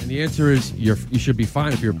answer. And the answer is you should be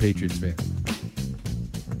fine if you're a Patriots fan.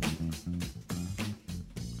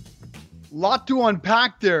 Lot to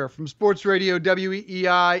unpack there from Sports Radio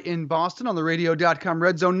WEEI in Boston on the radio.com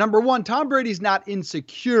Red Zone. Number one, Tom Brady's not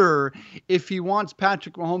insecure if he wants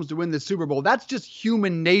Patrick Mahomes to win the Super Bowl. That's just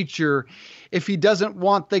human nature if he doesn't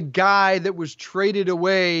want the guy that was traded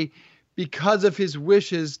away because of his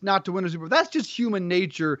wishes not to win a Super Bowl. That's just human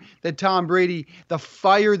nature that Tom Brady, the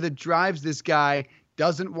fire that drives this guy,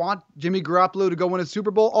 doesn't want Jimmy Garoppolo to go win a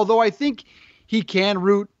Super Bowl. Although I think he can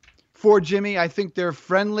root for Jimmy. I think they're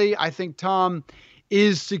friendly. I think Tom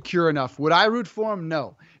is secure enough. Would I root for him?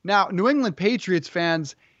 No. Now, New England Patriots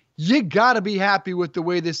fans, you got to be happy with the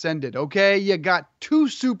way this ended, okay? You got 2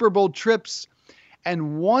 Super Bowl trips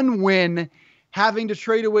and 1 win, having to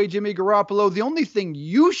trade away Jimmy Garoppolo. The only thing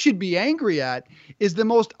you should be angry at is the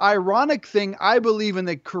most ironic thing, I believe, in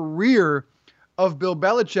the career of Bill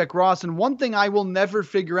Belichick, Ross. And one thing I will never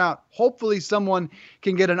figure out, hopefully someone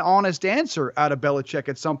can get an honest answer out of Belichick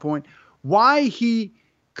at some point, why he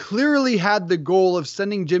clearly had the goal of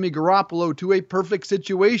sending Jimmy Garoppolo to a perfect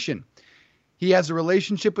situation. He has a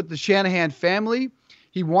relationship with the Shanahan family.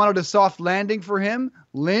 He wanted a soft landing for him.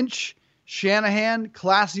 Lynch, Shanahan,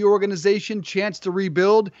 classy organization, chance to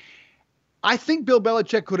rebuild. I think Bill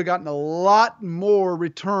Belichick could have gotten a lot more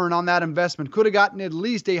return on that investment, could have gotten at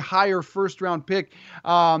least a higher first-round pick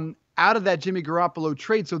out of that Jimmy Garoppolo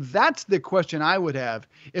trade. So that's the question I would have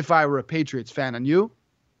if I were a Patriots fan. And you?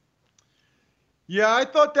 Yeah, I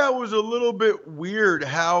thought that was a little bit weird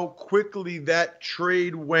how quickly that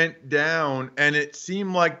trade went down, and it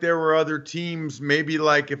seemed like there were other teams, maybe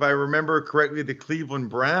like, if I remember correctly, the Cleveland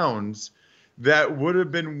Browns, that would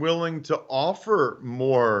have been willing to offer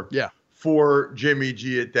more for Jimmy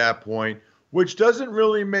G at that point, which doesn't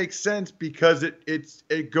really make sense because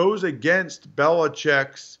it goes against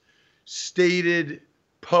Belichick's stated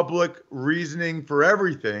public reasoning for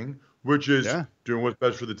everything, which is doing what's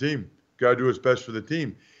best for the team. Got to do what's best for the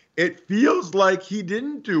team. It feels like he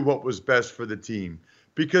didn't do what was best for the team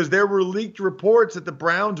because there were leaked reports that the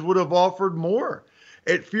Browns would have offered more.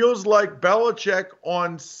 It feels like Belichick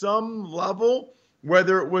on some level,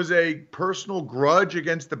 whether it was a personal grudge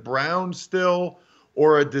against the Browns still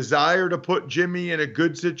or a desire to put Jimmy in a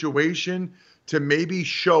good situation to maybe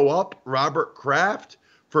show up Robert Kraft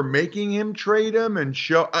for making him trade him and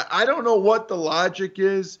show. I don't know what the logic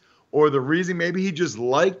is or the reason. Maybe he just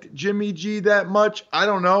liked Jimmy G that much. I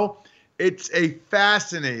don't know. It's a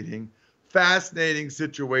fascinating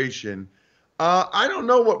situation. I don't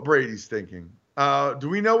know what Brady's thinking. Do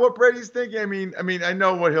we know what Brady's thinking? I mean, I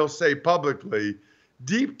know what he'll say publicly.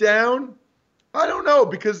 Deep down, I don't know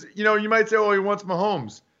because, you might say, oh, he wants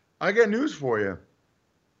Mahomes. I got news for you.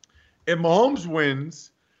 If Mahomes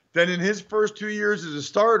wins, then in his first 2 years as a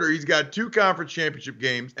starter, he's got 2 conference championship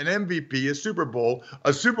games, an MVP, a Super Bowl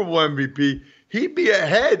MVP. He'd be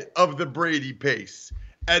ahead of the Brady pace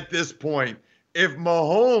at this point if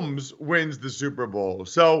Mahomes wins the Super Bowl.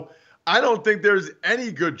 So I don't think there's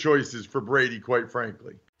any good choices for Brady, quite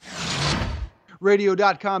frankly.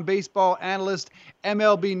 Radio.com baseball analyst,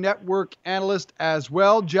 MLB Network analyst as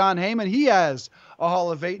well, Jon Heyman. He has a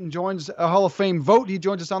Hall of Fame vote. He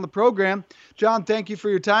joins us on the program. John, thank you for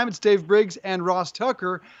your time. It's Dave Briggs and Ross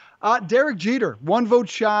Tucker. Derek Jeter, 1 vote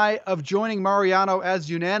shy of joining Mariano as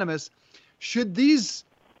unanimous. Should these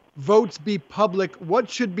votes be public? What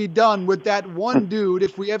should be done with that one dude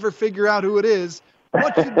if we ever figure out who it is?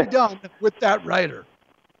 What should be done with that writer?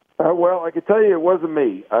 Well, I can tell you it wasn't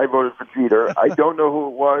me. I voted for Jeter. I don't know who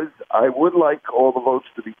it was. I would like all the votes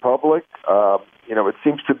to be public. It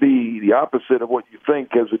seems to be the opposite of what you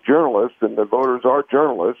think as a journalist, and the voters are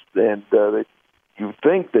journalists, and you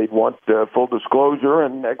think they'd want full disclosure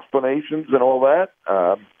and explanations and all that.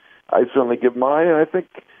 I certainly give mine, and I think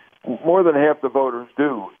more than half the voters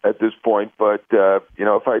do at this point. But,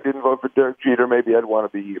 if I didn't vote for Derek Jeter, maybe I'd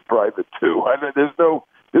want to be private too.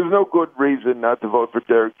 There's no good reason not to vote for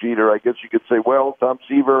Derek Jeter. I guess you could say, well, Tom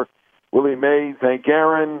Seaver, Willie Mays, Hank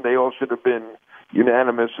Aaron, they all should have been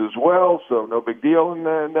unanimous as well, so no big deal, and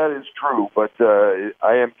that is true. But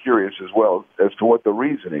I am curious as well as to what the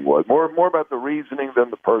reasoning was. More about the reasoning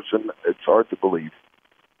than the person. It's hard to believe.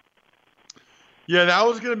 Yeah, that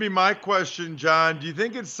was going to be my question, John. Do you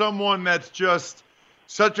think it's someone that's just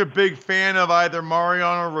such a big fan of either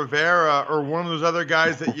Mariano Rivera or one of those other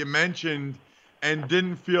guys that you mentioned and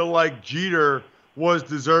didn't feel like Jeter was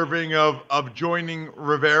deserving of joining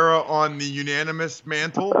Rivera on the unanimous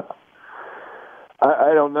mantle?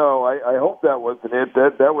 I don't know. I hope that wasn't it.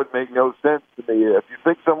 That would make no sense to me. If you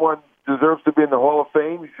think someone deserves to be in the Hall of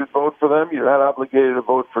Fame, you should vote for them. You're not obligated to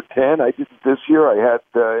vote for 10. I didn't this year. I had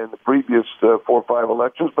in the previous 4 or 5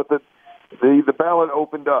 elections, but the ballot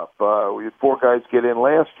opened up. We had 4 guys get in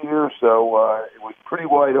last year, so it was pretty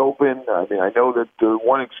wide open. I mean, I know that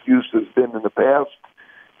one excuse has been in the past.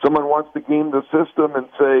 Someone wants to game the system and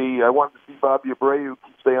say, I want to see Bobby Abreu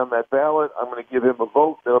stay on that ballot. I'm going to give him a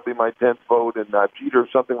vote. That'll be my 10th vote, and Jeter,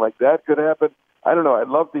 something like that could happen. I don't know. I'd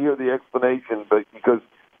love to hear the explanation, but because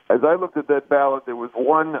as I looked at that ballot, there was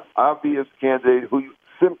one obvious candidate who you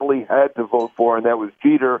simply had to vote for, and that was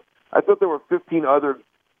Jeter. I thought there were 15 other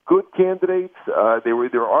good candidates. They were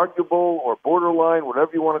either arguable or borderline, whatever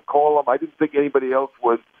you want to call them. I didn't think anybody else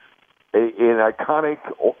was an iconic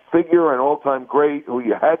figure, an all-time great who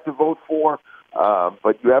you had to vote for,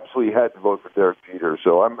 but you absolutely had to vote for Derek Jeter.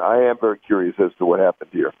 So I am very curious as to what happened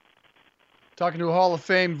here. Talking to a Hall of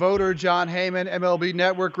Fame voter, Jon Heyman, MLB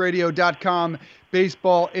Network, Radio.com,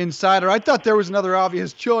 Baseball Insider. I thought there was another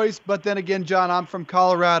obvious choice, but then again, John, I'm from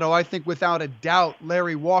Colorado. I think without a doubt,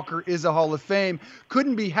 Larry Walker is a Hall of Fame.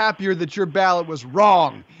 Couldn't be happier that your ballot was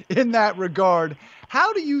wrong in that regard.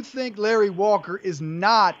 How do you think Larry Walker is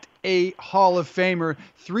not a Hall of Famer?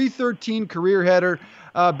 .313 career header,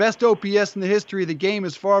 best OPS in the history of the game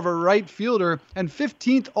as far as a right fielder, and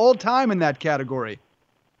 15th all-time in that category.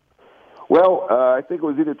 Well, I think it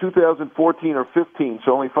was either 2014 or 15,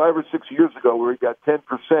 so only 5 or 6 years ago where he got 10%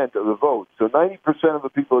 of the vote. So 90% of the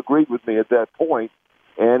people agreed with me at that point,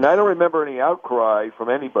 and I don't remember any outcry from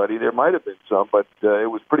anybody. There might have been some, but it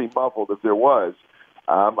was pretty muffled if there was.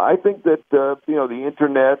 I think that, the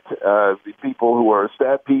Internet, the people who are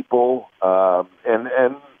stat people,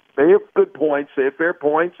 and they have good points, they have fair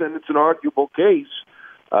points, and it's an arguable case,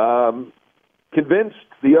 convinced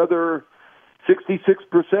the other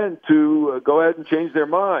 66% to go ahead and change their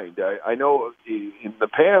mind. I know in the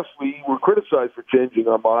past we were criticized for changing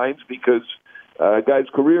our minds because a guy's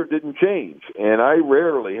career didn't change, and I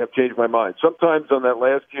rarely have changed my mind. Sometimes on that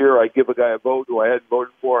last year I give a guy a vote who I hadn't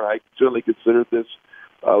voted for, and I certainly considered this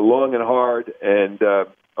long and hard, and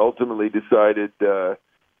ultimately decided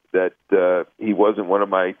that he wasn't one of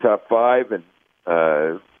my top 5, and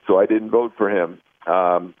so I didn't vote for him.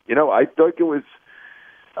 I thought it was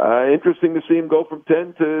interesting to see him go from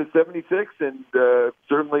 10 to 76, and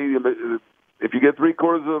certainly if you get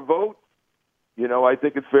 3/4 of the vote, I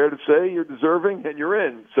think it's fair to say you're deserving and you're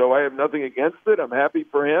in. So I have nothing against it. I'm happy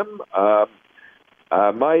for him.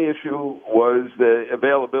 My issue was the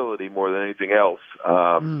availability more than anything else.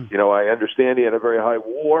 I understand he had a very high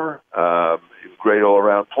WAR. He was a great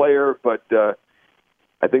all-around player, but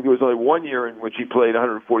I think there was only 1 year in which he played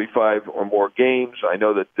 145 or more games. I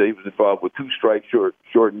know that he was involved with 2 strike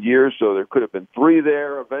shortened years, so there could have been 3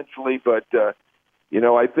 there eventually. But,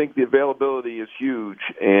 I think the availability is huge.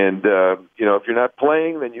 And, if you're not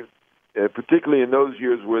playing, then particularly in those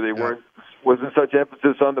years where they wasn't such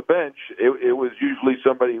emphasis on the bench, it was usually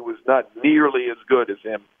somebody who was not nearly as good as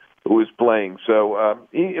him who was playing. So,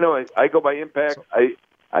 I go by impact.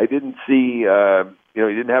 I didn't see, he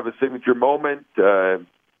didn't have a signature moment,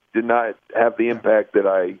 did not have the impact that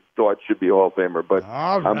I thought should be a Hall of Famer, but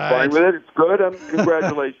I'm fine with it. It's good.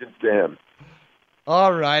 Congratulations to him.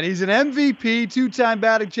 All right. He's an MVP, two-time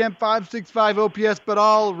batting champ, .565 OPS, but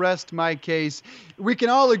I'll rest my case. We can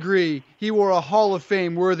all agree he wore a Hall of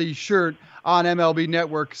Fame-worthy shirt on MLB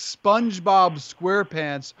Network, SpongeBob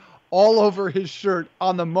SquarePants, all over his shirt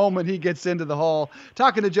on the moment he gets into the Hall.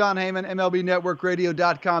 Talking to Jon Heyman,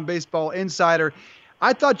 MLBNetworkRadio.com baseball insider.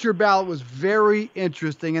 I thought your ballot was very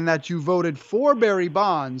interesting in that you voted for Barry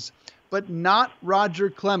Bonds, but not Roger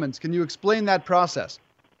Clemens. Can you explain that process?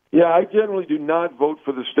 Yeah, I generally do not vote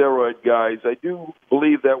for the steroid guys. I do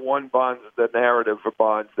believe that the narrative for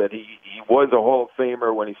Bonds, that he was a Hall of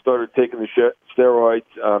Famer when he started taking the steroids,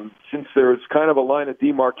 since there's kind of a line of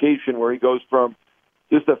demarcation where he goes from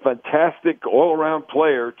just a fantastic all-around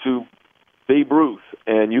player to Babe Ruth,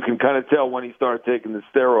 and you can kind of tell when he started taking the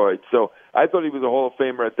steroids. So I thought he was a Hall of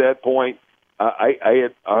Famer at that point. I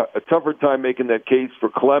had a tougher time making that case for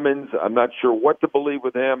Clemens. I'm not sure what to believe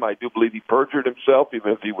with him. I do believe he perjured himself,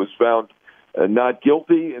 even if he was found not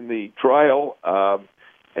guilty in the trial.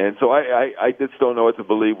 And so I just don't know what to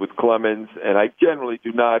believe with Clemens, and I generally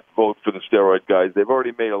do not vote for the steroid guys. They've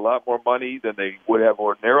already made a lot more money than they would have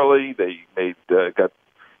ordinarily. They got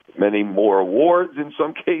many more awards in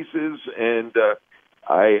some cases, and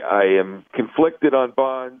I am conflicted on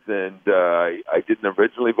Bonds, and I didn't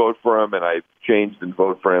originally vote for him, and I changed and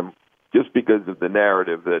voted for him just because of the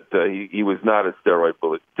narrative that he was not a steroid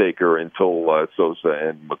bullet taker until Sosa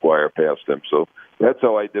and McGwire passed him. So that's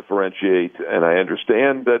how I differentiate, and I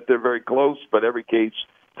understand that they're very close, but every case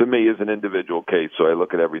to me is an individual case, so I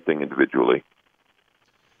look at everything individually.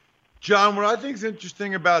 John, what I think is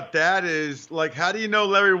interesting about that is, like, how do you know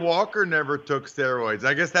Larry Walker never took steroids?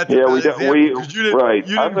 I guess that's because you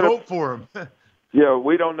didn't vote for him. Yeah,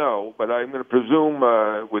 we don't know, but I'm going to presume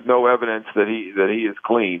with no evidence that he is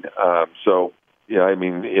clean.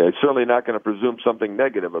 Certainly not going to presume something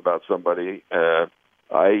negative about somebody. The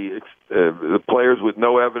players with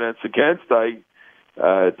no evidence against, I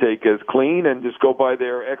take as clean and just go by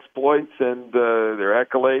their exploits and their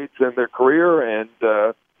accolades and their career. And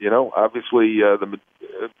obviously,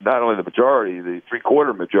 not only the majority, the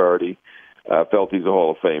three-quarter majority felt he's a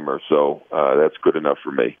Hall of Famer. So that's good enough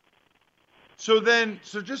for me. So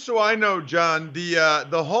just so I know, John,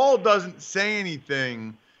 the Hall doesn't say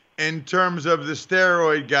anything in terms of the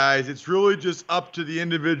steroid guys. It's really just up to the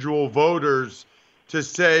individual voters to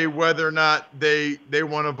say whether or not they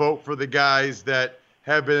want to vote for the guys that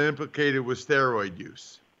have been implicated with steroid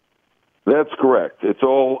use. That's correct. It's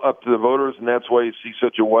all up to the voters, and that's why you see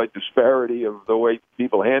such a wide disparity of the way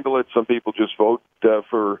people handle it. Some people just vote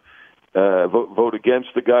against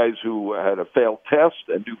the guys who had a failed test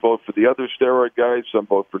and do vote for the other steroid guys. Some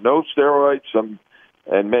vote for no steroids. Some,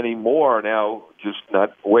 and many more are now just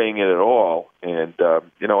not weighing it at all. And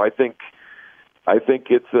I think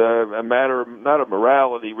it's a matter of, not of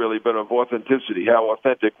morality really, but of authenticity. How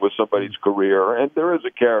authentic was somebody's career? And there is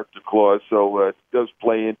a character clause, so it does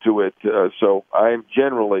play into it. So I'm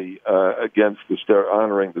generally against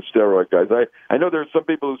honoring the steroid guys. I know there are some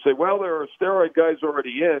people who say, well, there are steroid guys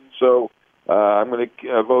already in, so I'm going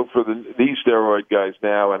to vote for these steroid guys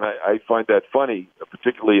now. And I find that funny,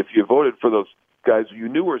 particularly if you voted for those guys who you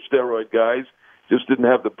knew were steroid guys, just didn't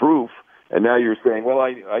have the proof. And now you're saying, well,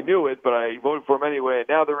 I knew it, but I voted for them anyway, and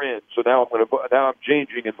now they're in. So now I'm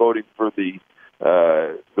changing and voting for the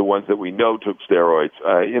ones that we know took steroids.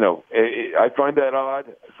 I find that odd.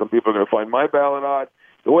 Some people are going to find my ballot odd.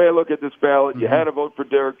 The way I look at this ballot, you had to vote for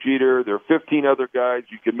Derek Jeter. There are 15 other guys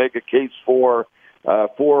you can make a case for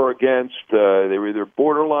or against. They were either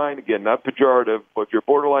borderline, again, not pejorative, but if you're a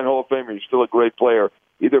borderline Hall of Famer, you're still a great player.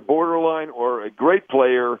 Either borderline or a great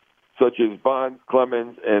player, such as Bonds,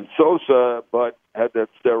 Clemens, and Sosa, but had that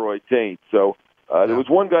steroid taint. So there was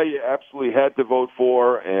one guy you absolutely had to vote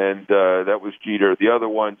for, and that was Jeter. The other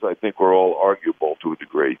ones, I think, were all arguable to a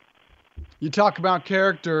degree. You talk about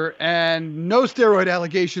character, and no steroid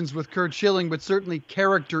allegations with Curt Schilling, but certainly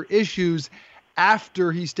character issues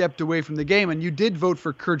after he stepped away from the game. And you did vote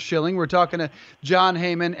for Curt Schilling. We're talking to Jon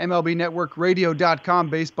Heyman, MLBNetworkRadio.com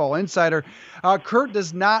baseball insider. Curt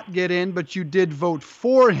does not get in, but you did vote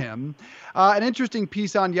for him. An interesting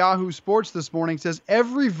piece on Yahoo Sports this morning says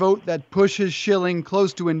every vote that pushes Schilling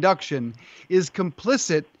close to induction is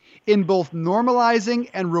complicit in both normalizing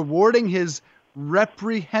and rewarding his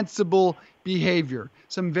reprehensible behavior,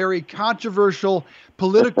 some very controversial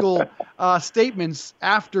political statements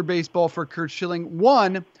after baseball for Curt Schilling.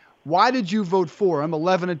 One, why did you vote for him?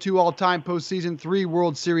 11-2 all-time postseason, 3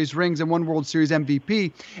 World Series rings, and 1 World Series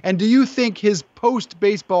MVP. And do you think his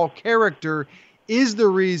post-baseball character is the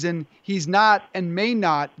reason he's not and may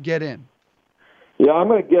not get in? Yeah, I'm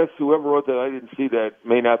going to guess whoever wrote that, I didn't see that,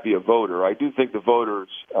 may not be a voter. I do think the voters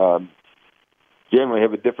generally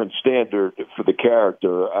have a different standard for the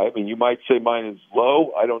character. I mean, you might say mine is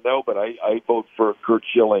low. I don't know, but I vote for Curt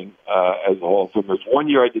Schilling as a Hall of Famer. One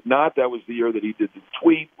year I did not. That was the year that he did the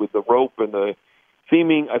tweet with the rope and the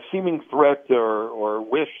seeming threat or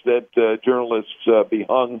wish that journalists be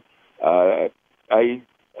hung. I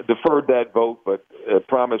deferred that vote, but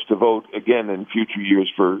promised to vote again in future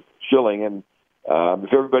years for Schilling. And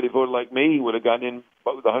if everybody voted like me, he would have gotten in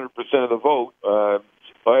with 100% of the vote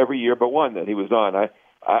every year but one that he was on.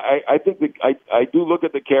 I think that I do look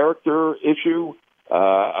at the character issue.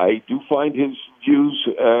 I do find his views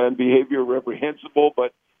and behavior reprehensible,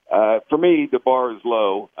 but for me, the bar is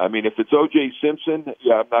low. I mean, if it's O.J. Simpson,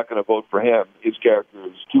 yeah, I'm not going to vote for him. His character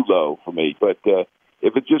is too low for me. But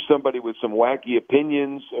if it's just somebody with some wacky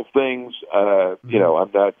opinions of things, you know,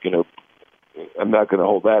 I'm not going to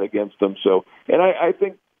hold that against them. So, and I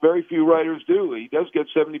think very few writers do. He does get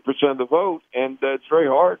 70% of the vote, and it's very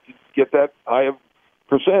hard to get that high of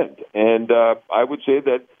percent. And I would say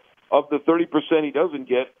that of the 30% he doesn't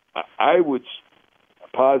get, I would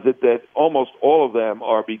posit that almost all of them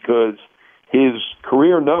are because his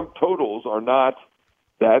career totals are not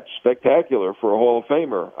that spectacular for a Hall of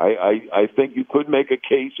Famer. I think you could make a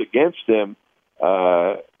case against him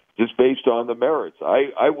just based on the merits.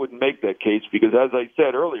 I wouldn't make that case because, as I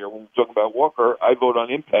said earlier, when we were talking about Walker, I vote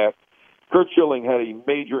on impact. Curt Schilling had a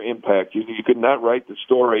major impact. You could not write the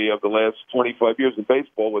story of the last 25 years in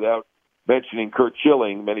baseball without mentioning Curt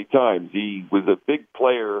Schilling many times. He was a big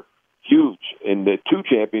player, huge in the 2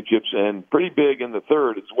 championships, and pretty big in the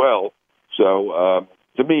 3rd as well. So,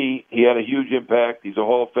 to me, he had a huge impact. He's a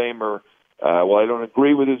Hall of Famer. Well, I don't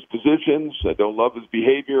agree with his positions. I don't love his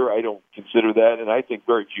behavior. I don't consider that, and I think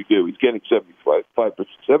very few do. He's getting 70%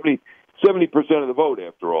 of the vote,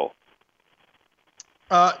 after all.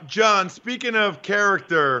 John, speaking of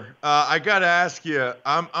character, I got to ask you,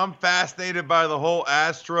 I'm fascinated by the whole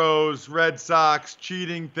Astros, Red Sox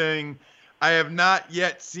cheating thing. I have not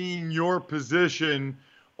yet seen your position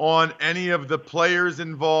on any of the players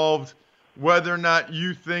involved, whether or not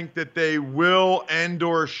you think that they will and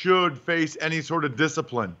or should face any sort of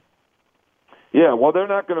discipline. Yeah, well, they're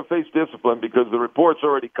not going to face discipline because the report's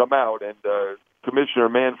already come out, and Commissioner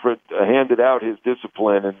Manfred handed out his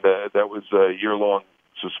discipline, and that was a year-long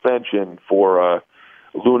suspension for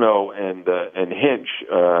Luno and Hinch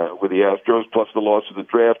with the Astros, plus the loss of the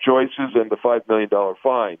draft choices and the $5 million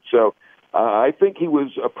fine. So I think he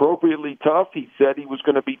was appropriately tough. He said he was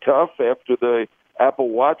going to be tough after the Apple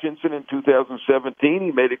Watch incident in 2017.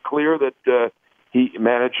 He made it clear that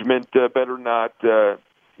management better not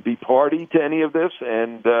be party to any of this,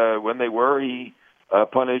 and when they were, he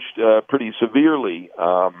punished pretty severely.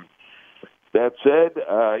 That said,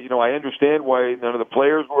 I understand why none of the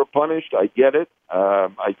players were punished. I get it.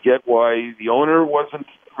 I get why the owner wasn't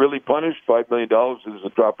really punished. $5 million is a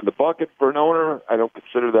drop in the bucket for an owner. I don't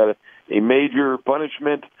consider that a major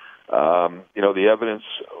punishment. The evidence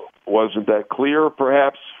wasn't that clear,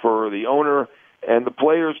 perhaps, for the owner and the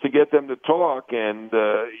players to get them to talk, and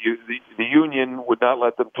the union would not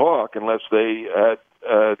let them talk unless they had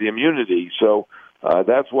the immunity. So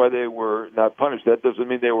that's why they were not punished. That doesn't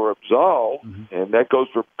mean they were absolved, and that goes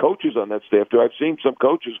for coaches on that staff, too. I've seen some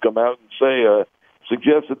coaches come out and say,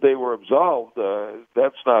 suggest that they were absolved.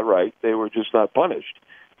 That's not right. They were just not punished.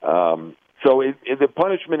 So the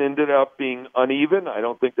punishment ended up being uneven. I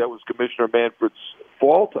don't think that was Commissioner Manfred's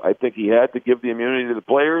fault. I think he had to give the immunity to the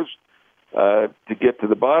players to get to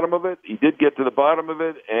the bottom of it. He did get to the bottom of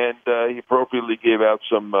it, and he appropriately gave out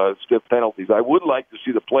some stiff penalties. I would like to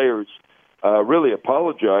see the players really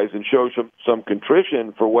apologize and show some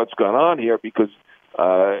contrition for what's gone on here, because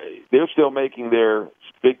they're still making their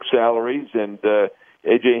big salaries, and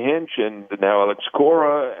A.J. Hinch and now Alex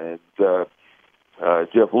Cora and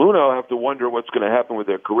Jeff Luhnow have to wonder what's going to happen with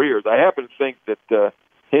their careers. I happen to think that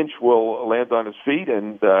Hinch will land on his feet,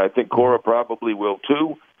 and I think Cora probably will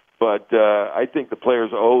too. But I think the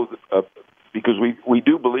players owe, because we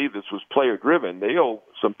do believe this was player-driven, they owe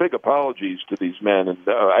some big apologies to these men, and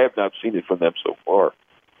I have not seen it from them so far.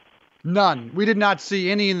 None. We did not see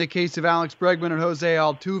any in the case of Alex Bregman and Jose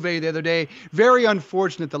Altuve the other day. Very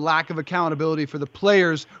unfortunate, the lack of accountability for the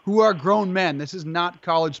players who are grown men. This is not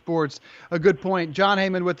college sports. A good point. John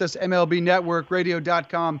Heyman with us, MLB Network,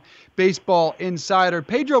 radio.com, baseball insider.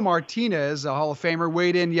 Pedro Martinez, a Hall of Famer,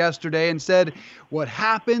 weighed in yesterday and said what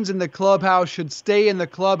happens in the clubhouse should stay in the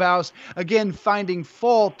clubhouse. Again, finding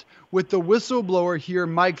fault with the whistleblower here,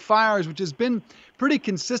 Mike Fiers, which has been pretty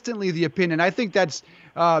consistently the opinion. I think that's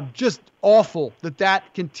just awful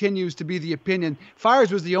that continues to be the opinion.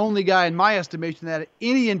 Fiers was the only guy, in my estimation, that had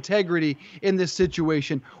any integrity in this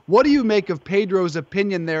situation. What do you make of Pedro's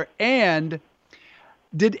opinion there? And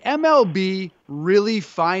did MLB really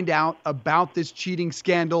find out about this cheating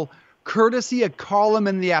scandal courtesy a column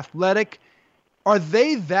in The Athletic? Are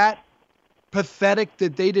they that pathetic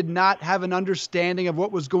that they did not have an understanding of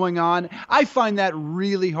what was going on? I find that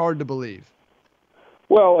really hard to believe.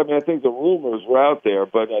 Well, I mean, I think the rumors were out there,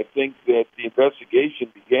 but I think that the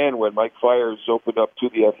investigation began when Mike Fiers opened up to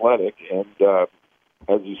The Athletic and,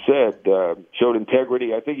 as you said, showed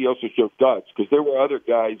integrity. I think he also showed guts because there were other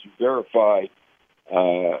guys who verified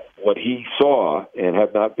what he saw and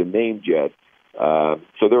have not been named yet.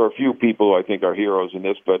 So there are a few people who I think are heroes in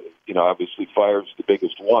this, but, obviously Fiers is the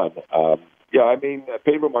biggest one. Yeah, I mean,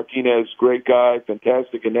 Pedro Martinez, great guy,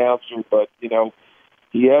 fantastic announcer, but,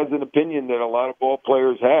 he has an opinion that a lot of ball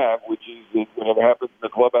players have, which is that whatever happens in the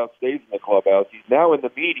clubhouse stays in the clubhouse. He's now in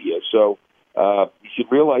the media, so you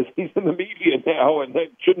should realize he's in the media now, and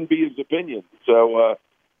that shouldn't be his opinion. So,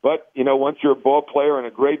 but, once you're a ball player and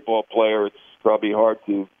a great ball player, it's probably hard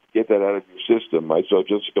to get that out of your system. I saw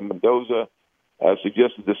Jessica Mendoza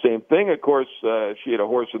suggested the same thing. Of course, she had a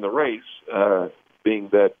horse in the race, being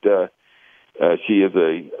that she is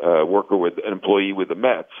a worker with an employee with the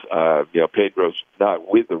Mets. Pedro's not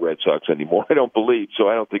with the Red Sox anymore, I don't believe. So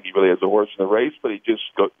I don't think he really has a horse in the race, but he just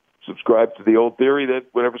subscribed to the old theory that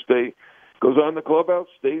whatever goes on in the clubhouse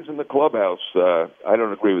stays in the clubhouse. I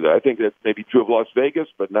don't agree with that. I think that may be true of Las Vegas,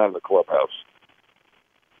 but not in the clubhouse.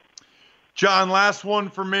 John, last one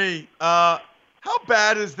for me. How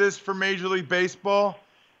bad is this for Major League Baseball?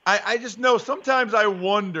 I just know sometimes I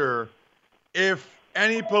wonder if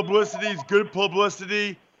any publicity is good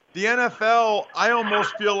publicity. The NFL, I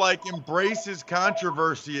almost feel like embraces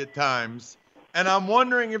controversy at times. And I'm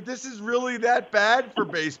wondering if this is really that bad for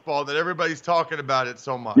baseball that everybody's talking about it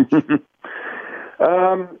so much.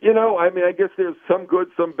 I guess there's some good,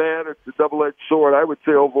 some bad. It's a double-edged sword. I would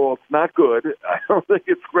say overall it's not good. I don't think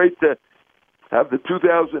it's great to have the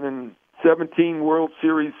 2017 World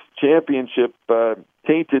Series championship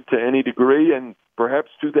tainted to any degree, and perhaps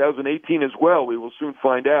 2018 as well. We will soon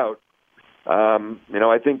find out.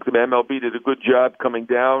 I think the MLB did a good job coming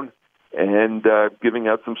down and giving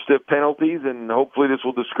out some stiff penalties, and hopefully this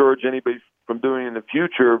will discourage anybody from doing it in the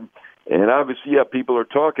future. And obviously, people are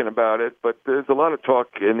talking about it, but there's a lot of talk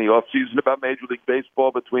in the offseason about Major League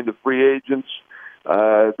Baseball between the free agents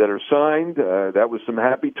that are signed. That was some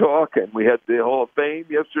happy talk, and we had the Hall of Fame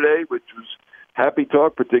yesterday, which was happy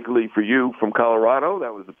talk, particularly for you from Colorado.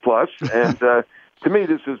 That was a plus. And to me,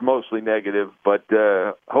 this is mostly negative, but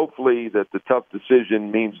hopefully that the tough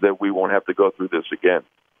decision means that we won't have to go through this again.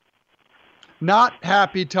 Not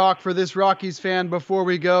happy talk for this Rockies fan before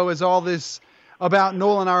we go is all this about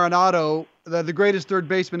Nolan Arenado, the greatest third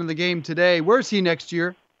baseman in the game today. Where's he next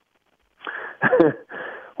year?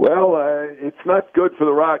 Well, it's not good for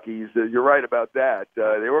the Rockies. You're right about that.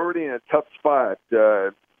 They're already in a tough spot,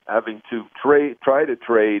 having to try to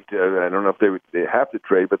trade. I don't know if they have to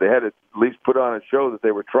trade, but they had to at least put on a show that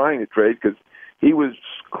they were trying to trade because he was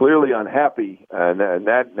clearly unhappy, and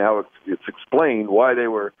that now it's explained why they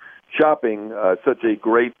were shopping such a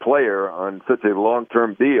great player on such a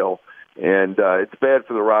long-term deal. And it's bad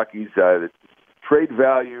for the Rockies. The trade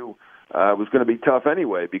value was going to be tough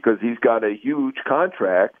anyway because he's got a huge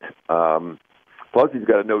contract. Plus, he's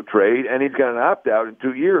got a no trade, and he's got an opt-out in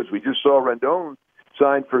 2 years. We just saw Rendon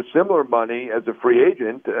signed for similar money as a free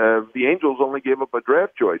agent. The Angels only gave up a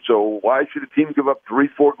draft choice. So why should a team give up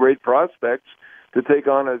 3-4 great prospects to take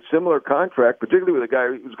on a similar contract, particularly with a guy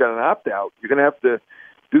who's got an opt-out? You're going to have to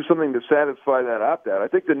do something to satisfy that opt-out. I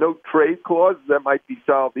think the no-trade clause, that might be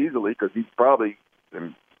solved easily because he's probably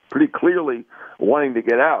pretty clearly wanting to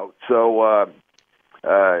get out. So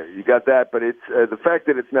you got that. But it's the fact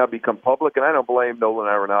that it's now become public, and I don't blame Nolan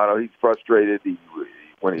Arenado. He's frustrated.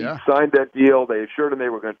 When he signed that deal, they assured him they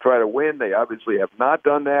were going to try to win. They obviously have not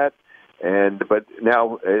done that. But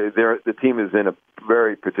now the team is in a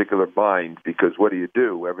very particular bind because what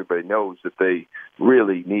do? Everybody knows that they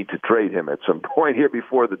really need to trade him at some point here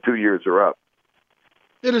before the 2 years are up.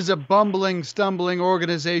 It is a bumbling, stumbling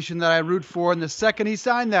organization that I root for. And the second he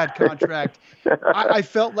signed that contract, I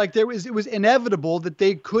felt like it was inevitable that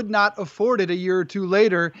they could not afford it a year or two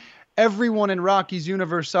later. Everyone in Rocky's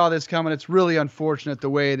universe saw this coming. It's really unfortunate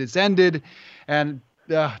the way it has ended, and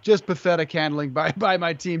just pathetic handling by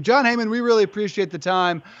my team. Jon Heyman, we really appreciate the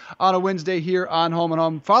time on a Wednesday here on Home and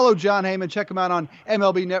Home. Follow Jon Heyman. Check him out on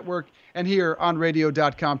MLB Network and here on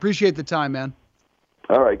radio.com. Appreciate the time, man.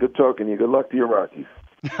 All right, good talking to you. Good luck to your Rockies.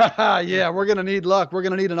 Yeah, we're going to need luck. We're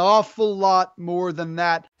going to need an awful lot more than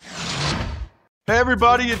that. Hey,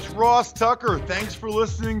 everybody, it's Ross Tucker. Thanks for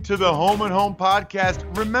listening to the Home and Home podcast.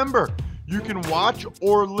 Remember, you can watch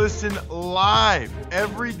or listen live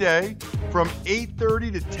every day from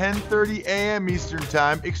 8:30 to 10:30 a.m. Eastern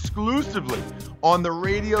Time exclusively on the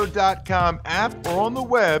radio.com app or on the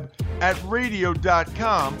web at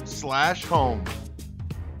radio.com/home.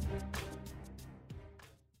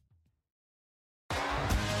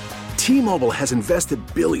 T-Mobile has invested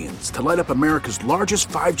billions to light up America's largest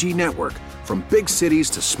 5G network, from big cities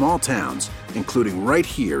to small towns, including right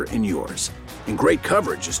here in yours. And great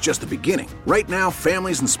coverage is just the beginning. Right now,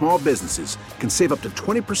 families and small businesses can save up to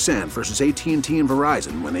 20% versus AT&T and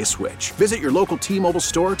Verizon when they switch. Visit your local T-Mobile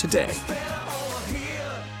store today.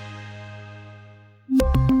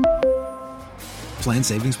 Plan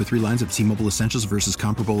savings with 3 lines of T-Mobile Essentials versus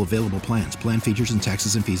comparable available plans. Plan features and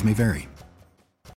taxes and fees may vary.